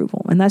 is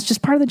approval. And that's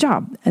just part of the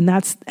job. And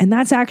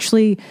that's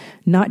actually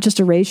not just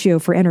a ratio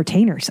for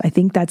entertainers. I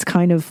think that's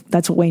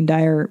what Wayne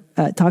Dyer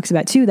talks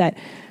about too,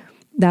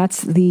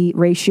 that's the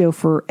ratio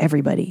for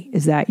everybody,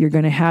 is that you're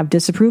going to have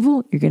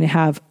disapproval, you're going to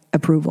have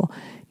approval.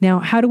 Now,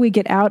 how do we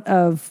get out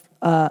of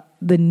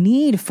the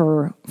need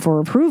for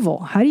approval?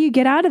 How do you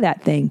get out of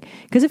that thing?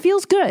 Because it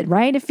feels good,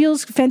 right? It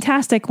feels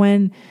fantastic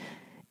when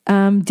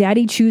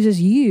daddy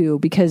chooses you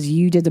because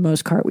you did the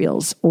most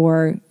cartwheels,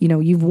 or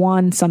you've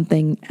won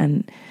something,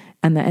 and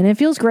it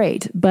feels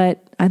great.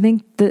 But I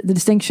think the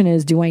distinction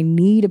is, do I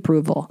need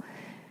approval?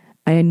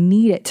 I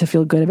need it to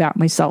feel good about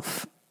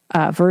myself.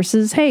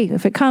 Versus, hey,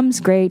 if it comes,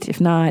 great. If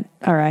not,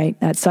 all right,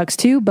 that sucks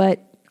too, but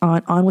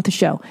on with the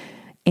show.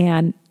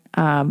 And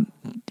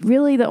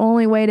really the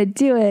only way to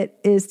do it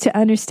is to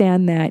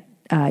understand that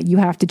you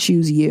have to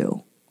choose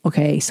you.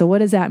 Okay, so what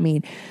does that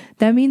mean?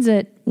 That means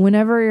that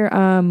whenever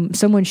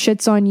someone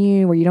shits on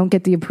you or you don't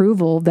get the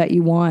approval that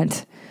you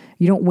want,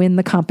 you don't win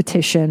the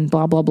competition,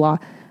 blah, blah, blah.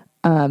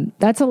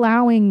 That's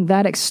allowing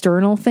that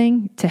external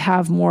thing to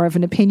have more of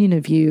an opinion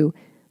of you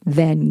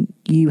than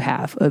you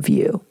have of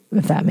you,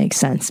 if that makes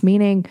sense.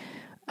 Meaning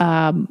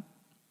that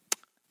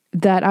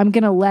I'm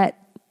going to let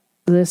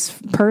this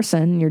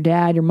person, your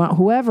dad, your mom,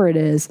 whoever it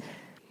is,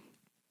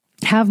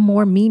 have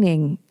more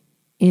meaning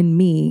in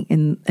me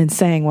in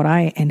saying what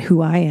I and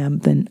who I am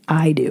than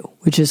I do,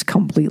 which is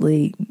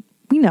completely,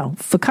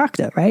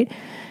 fakakta, right?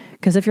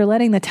 Because if you're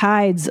letting the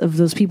tides of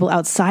those people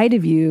outside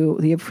of you,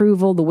 the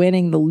approval, the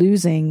winning, the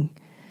losing,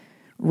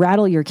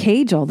 rattle your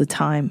cage all the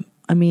time,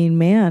 I mean,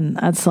 man,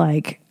 that's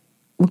like,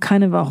 what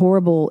kind of a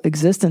horrible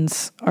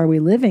existence are we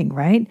living,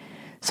 right?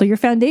 So your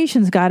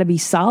foundation's got to be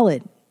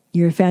solid.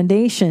 Your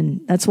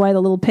foundation, that's why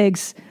the little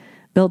pigs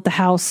built the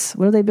house.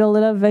 What do they build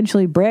it of?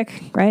 Eventually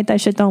brick, right? That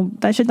shit don't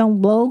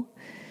blow.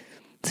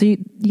 So you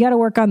got to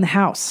work on the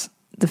house,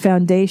 the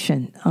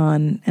foundation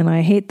and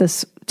I hate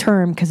this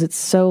term because it's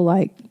so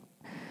like,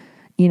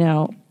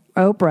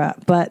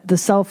 Oprah, but the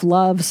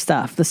self-love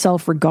stuff, the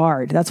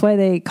self-regard. That's why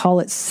they call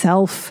it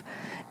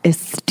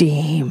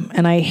self-esteem.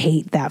 And I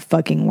hate that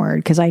fucking word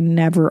because I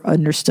never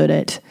understood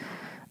it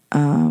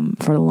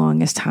for the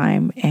longest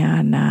time.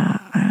 And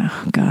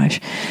oh gosh.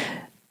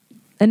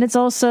 And it's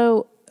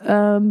also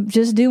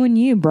just doing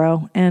you,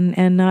 bro,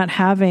 and not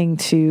having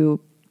to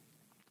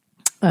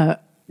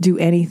do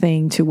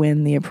anything to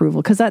win the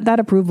approval, because that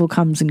approval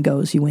comes and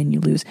goes. You win, you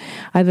lose.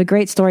 I have a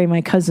great story.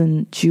 My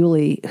cousin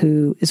Julie,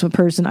 who is a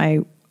person I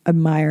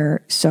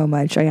admire so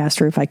much, I asked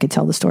her if I could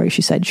tell the story.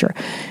 She said sure.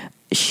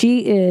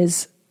 She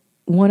is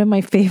one of my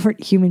favorite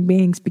human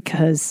beings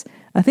because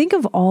I think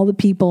of all the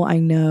people I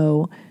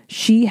know,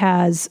 she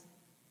has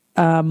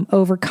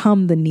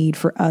overcome the need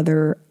for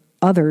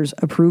others'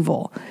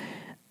 approval.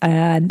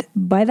 And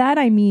by that,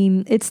 I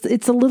mean,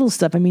 it's a little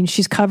stuff. I mean,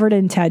 she's covered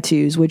in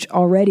tattoos, which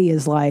already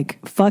is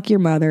like, fuck your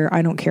mother.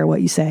 I don't care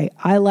what you say.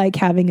 I like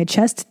having a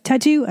chest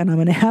tattoo and I'm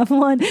going to have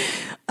one.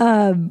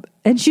 And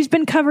she's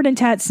been covered in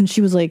tats since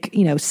she was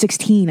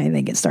 16, I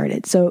think it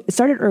started. So it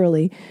started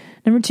early.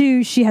 Number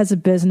two, she has a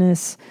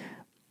business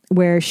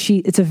where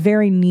it's a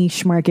very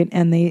niche market.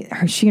 And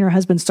she and her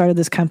husband started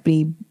this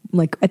company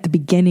like at the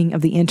beginning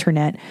of the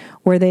internet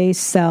where they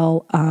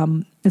sell,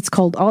 it's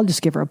called, I'll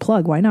just give her a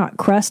plug, why not?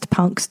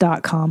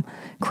 Crustpunks.com,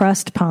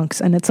 Crust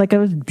Punks. And it's like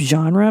a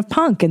genre of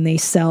punk, and they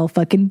sell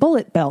fucking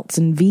bullet belts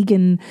and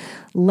vegan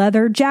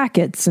leather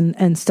jackets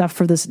and stuff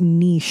for this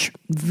niche,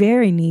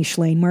 very niche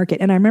lane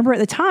market. And I remember at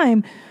the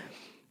time,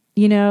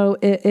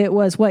 it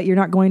was what, you're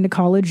not going to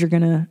college,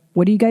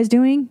 what are you guys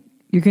doing?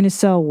 You're going to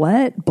sell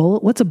what?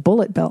 What's a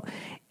bullet belt?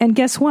 And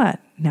guess what?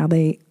 Now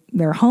they're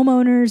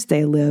homeowners.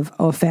 They live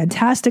a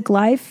fantastic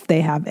life.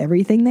 They have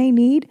everything they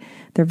need.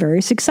 They're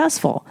very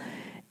successful.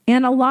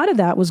 And a lot of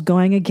that was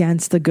going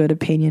against the good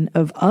opinion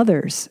of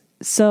others.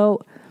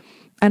 So,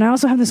 and I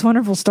also have this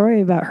wonderful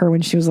story about her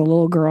when she was a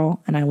little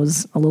girl, and I'm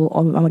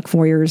like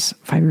 5 or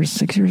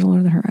 6 years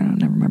older than her. I don't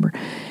never remember.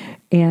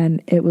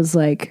 And it was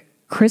like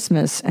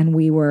Christmas, and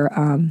we were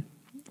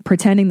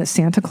pretending that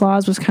Santa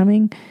Claus was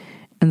coming.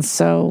 And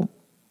so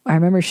I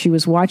remember she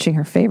was watching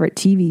her favorite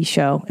TV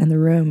show in the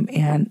room,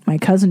 and my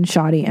cousin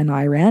Shadi and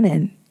I ran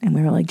in, and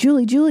we were like,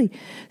 Julie,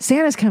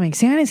 Santa's coming.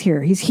 Santa's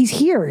here. He's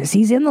here.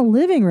 He's in the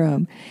living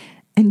room.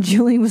 And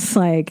Julie was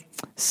like,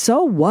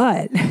 so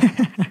what?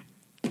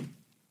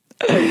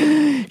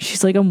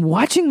 She's like, I'm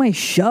watching my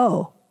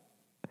show.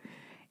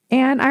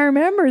 And I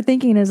remember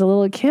thinking as a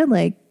little kid,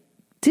 like,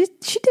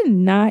 she did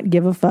not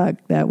give a fuck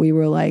that we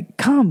were like,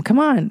 come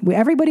on.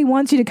 Everybody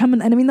wants you to come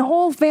in. And I mean, the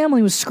whole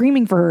family was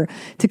screaming for her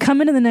to come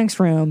into the next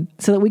room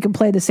so that we could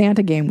play the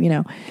Santa game,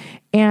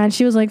 And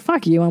she was like,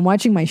 fuck you, I'm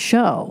watching my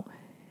show.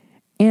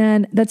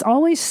 And that's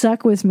always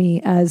stuck with me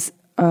as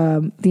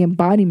the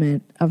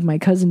embodiment of my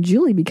cousin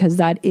Julie, because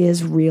that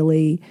is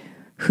really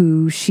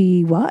who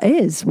she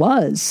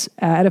was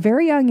at a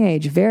very young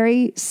age,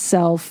 very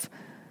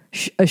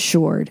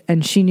self-assured.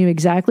 And she knew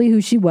exactly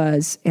who she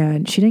was,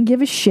 and she didn't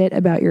give a shit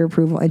about your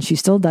approval, and she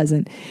still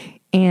doesn't.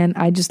 And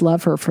I just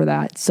love her for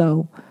that.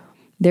 So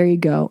there you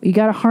go. You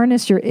got to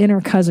harness your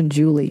inner cousin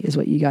Julie is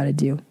what you got to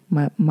do.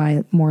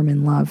 My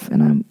Mormon love.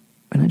 And I'm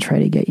going to try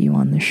to get you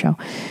on this show.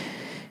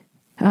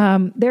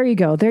 There you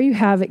go. There you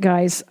have it,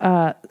 guys.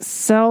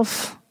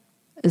 Self-esteem.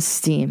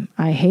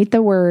 I hate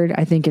the word.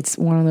 I think it's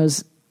one of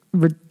those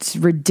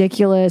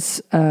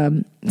ridiculous,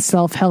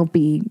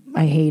 self-helpy.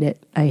 I hate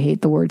it. I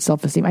hate the word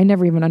self-esteem. I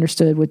never even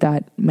understood what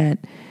that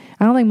meant.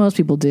 I don't think most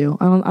people do.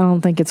 I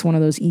don't think it's one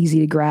of those easy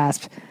to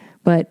grasp,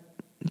 but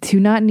to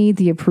not need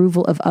the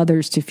approval of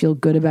others to feel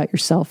good about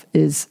yourself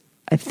is,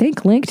 I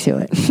think, linked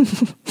to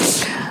it.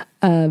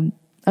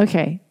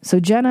 Okay. So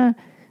Jenna,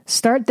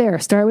 start there.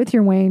 Start with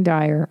your Wayne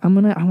Dyer. I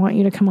want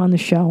you to come on the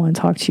show and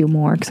talk to you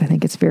more, because I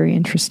think it's very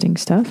interesting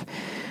stuff.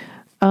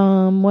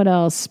 What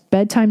else?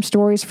 Bedtime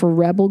stories for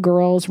Rebel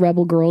Girls,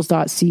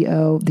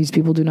 rebelgirls.co. These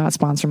people do not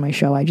sponsor my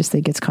show. I just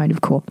think it's kind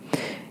of cool.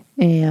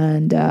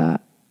 And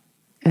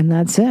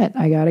that's it.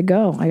 I gotta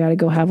go. I gotta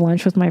go have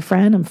lunch with my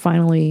friend. I'm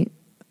finally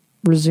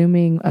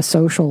resuming a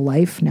social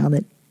life now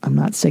that I'm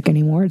not sick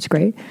anymore. It's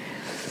great.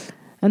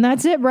 And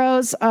that's it,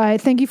 bros. I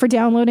thank you for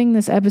downloading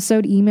this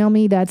episode. Email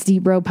me. That's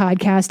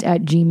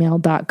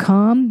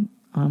deepbropodcast@gmail.com.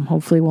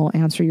 Hopefully we'll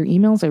answer your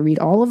emails. I read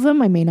all of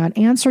them. I may not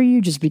answer you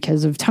just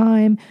because of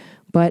time,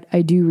 but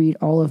I do read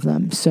all of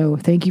them. So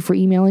thank you for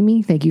emailing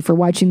me. Thank you for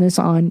watching this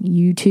on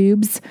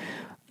YouTube's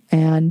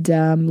and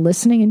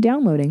listening and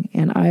downloading.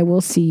 And I will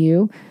see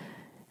you,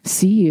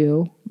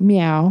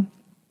 meow,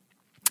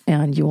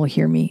 and you will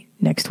hear me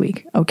next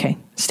week. Okay.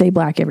 Stay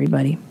black,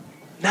 everybody.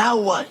 Now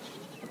what?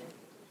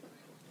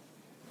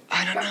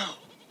 I don't know.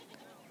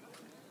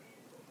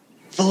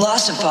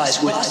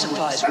 Philosophize with it.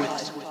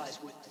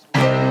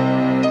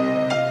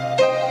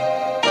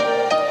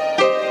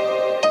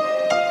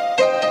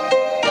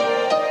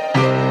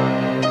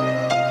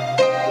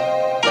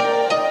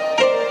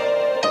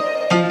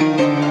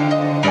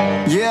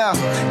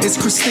 It's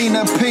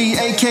Christina P,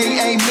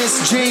 aka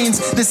Miss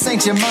Jeans. This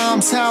ain't your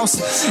mom's house,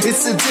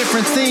 it's a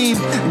different theme.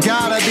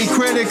 Gotta be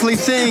critically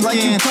thinking.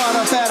 Like you caught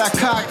up at a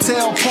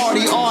cocktail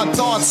party, odd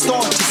thoughts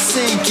start to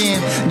sink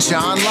in.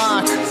 John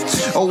Locke,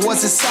 or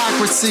was it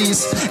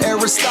Socrates?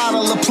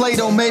 Aristotle or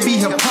Plato, maybe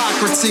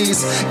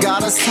Hippocrates.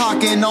 Got us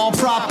talking all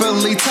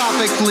properly,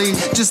 topically.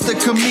 Just a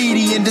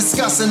comedian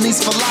discussing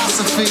these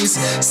philosophies.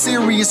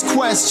 Serious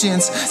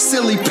questions,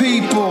 silly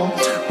people.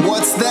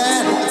 What's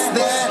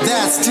that?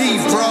 That's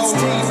deep, bro.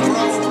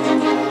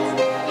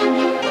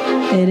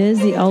 It is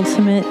the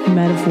ultimate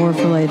metaphor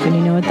for life, and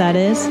you know what that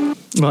is?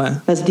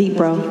 What? That's deep,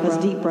 bro. That's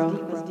deep,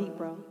 bro.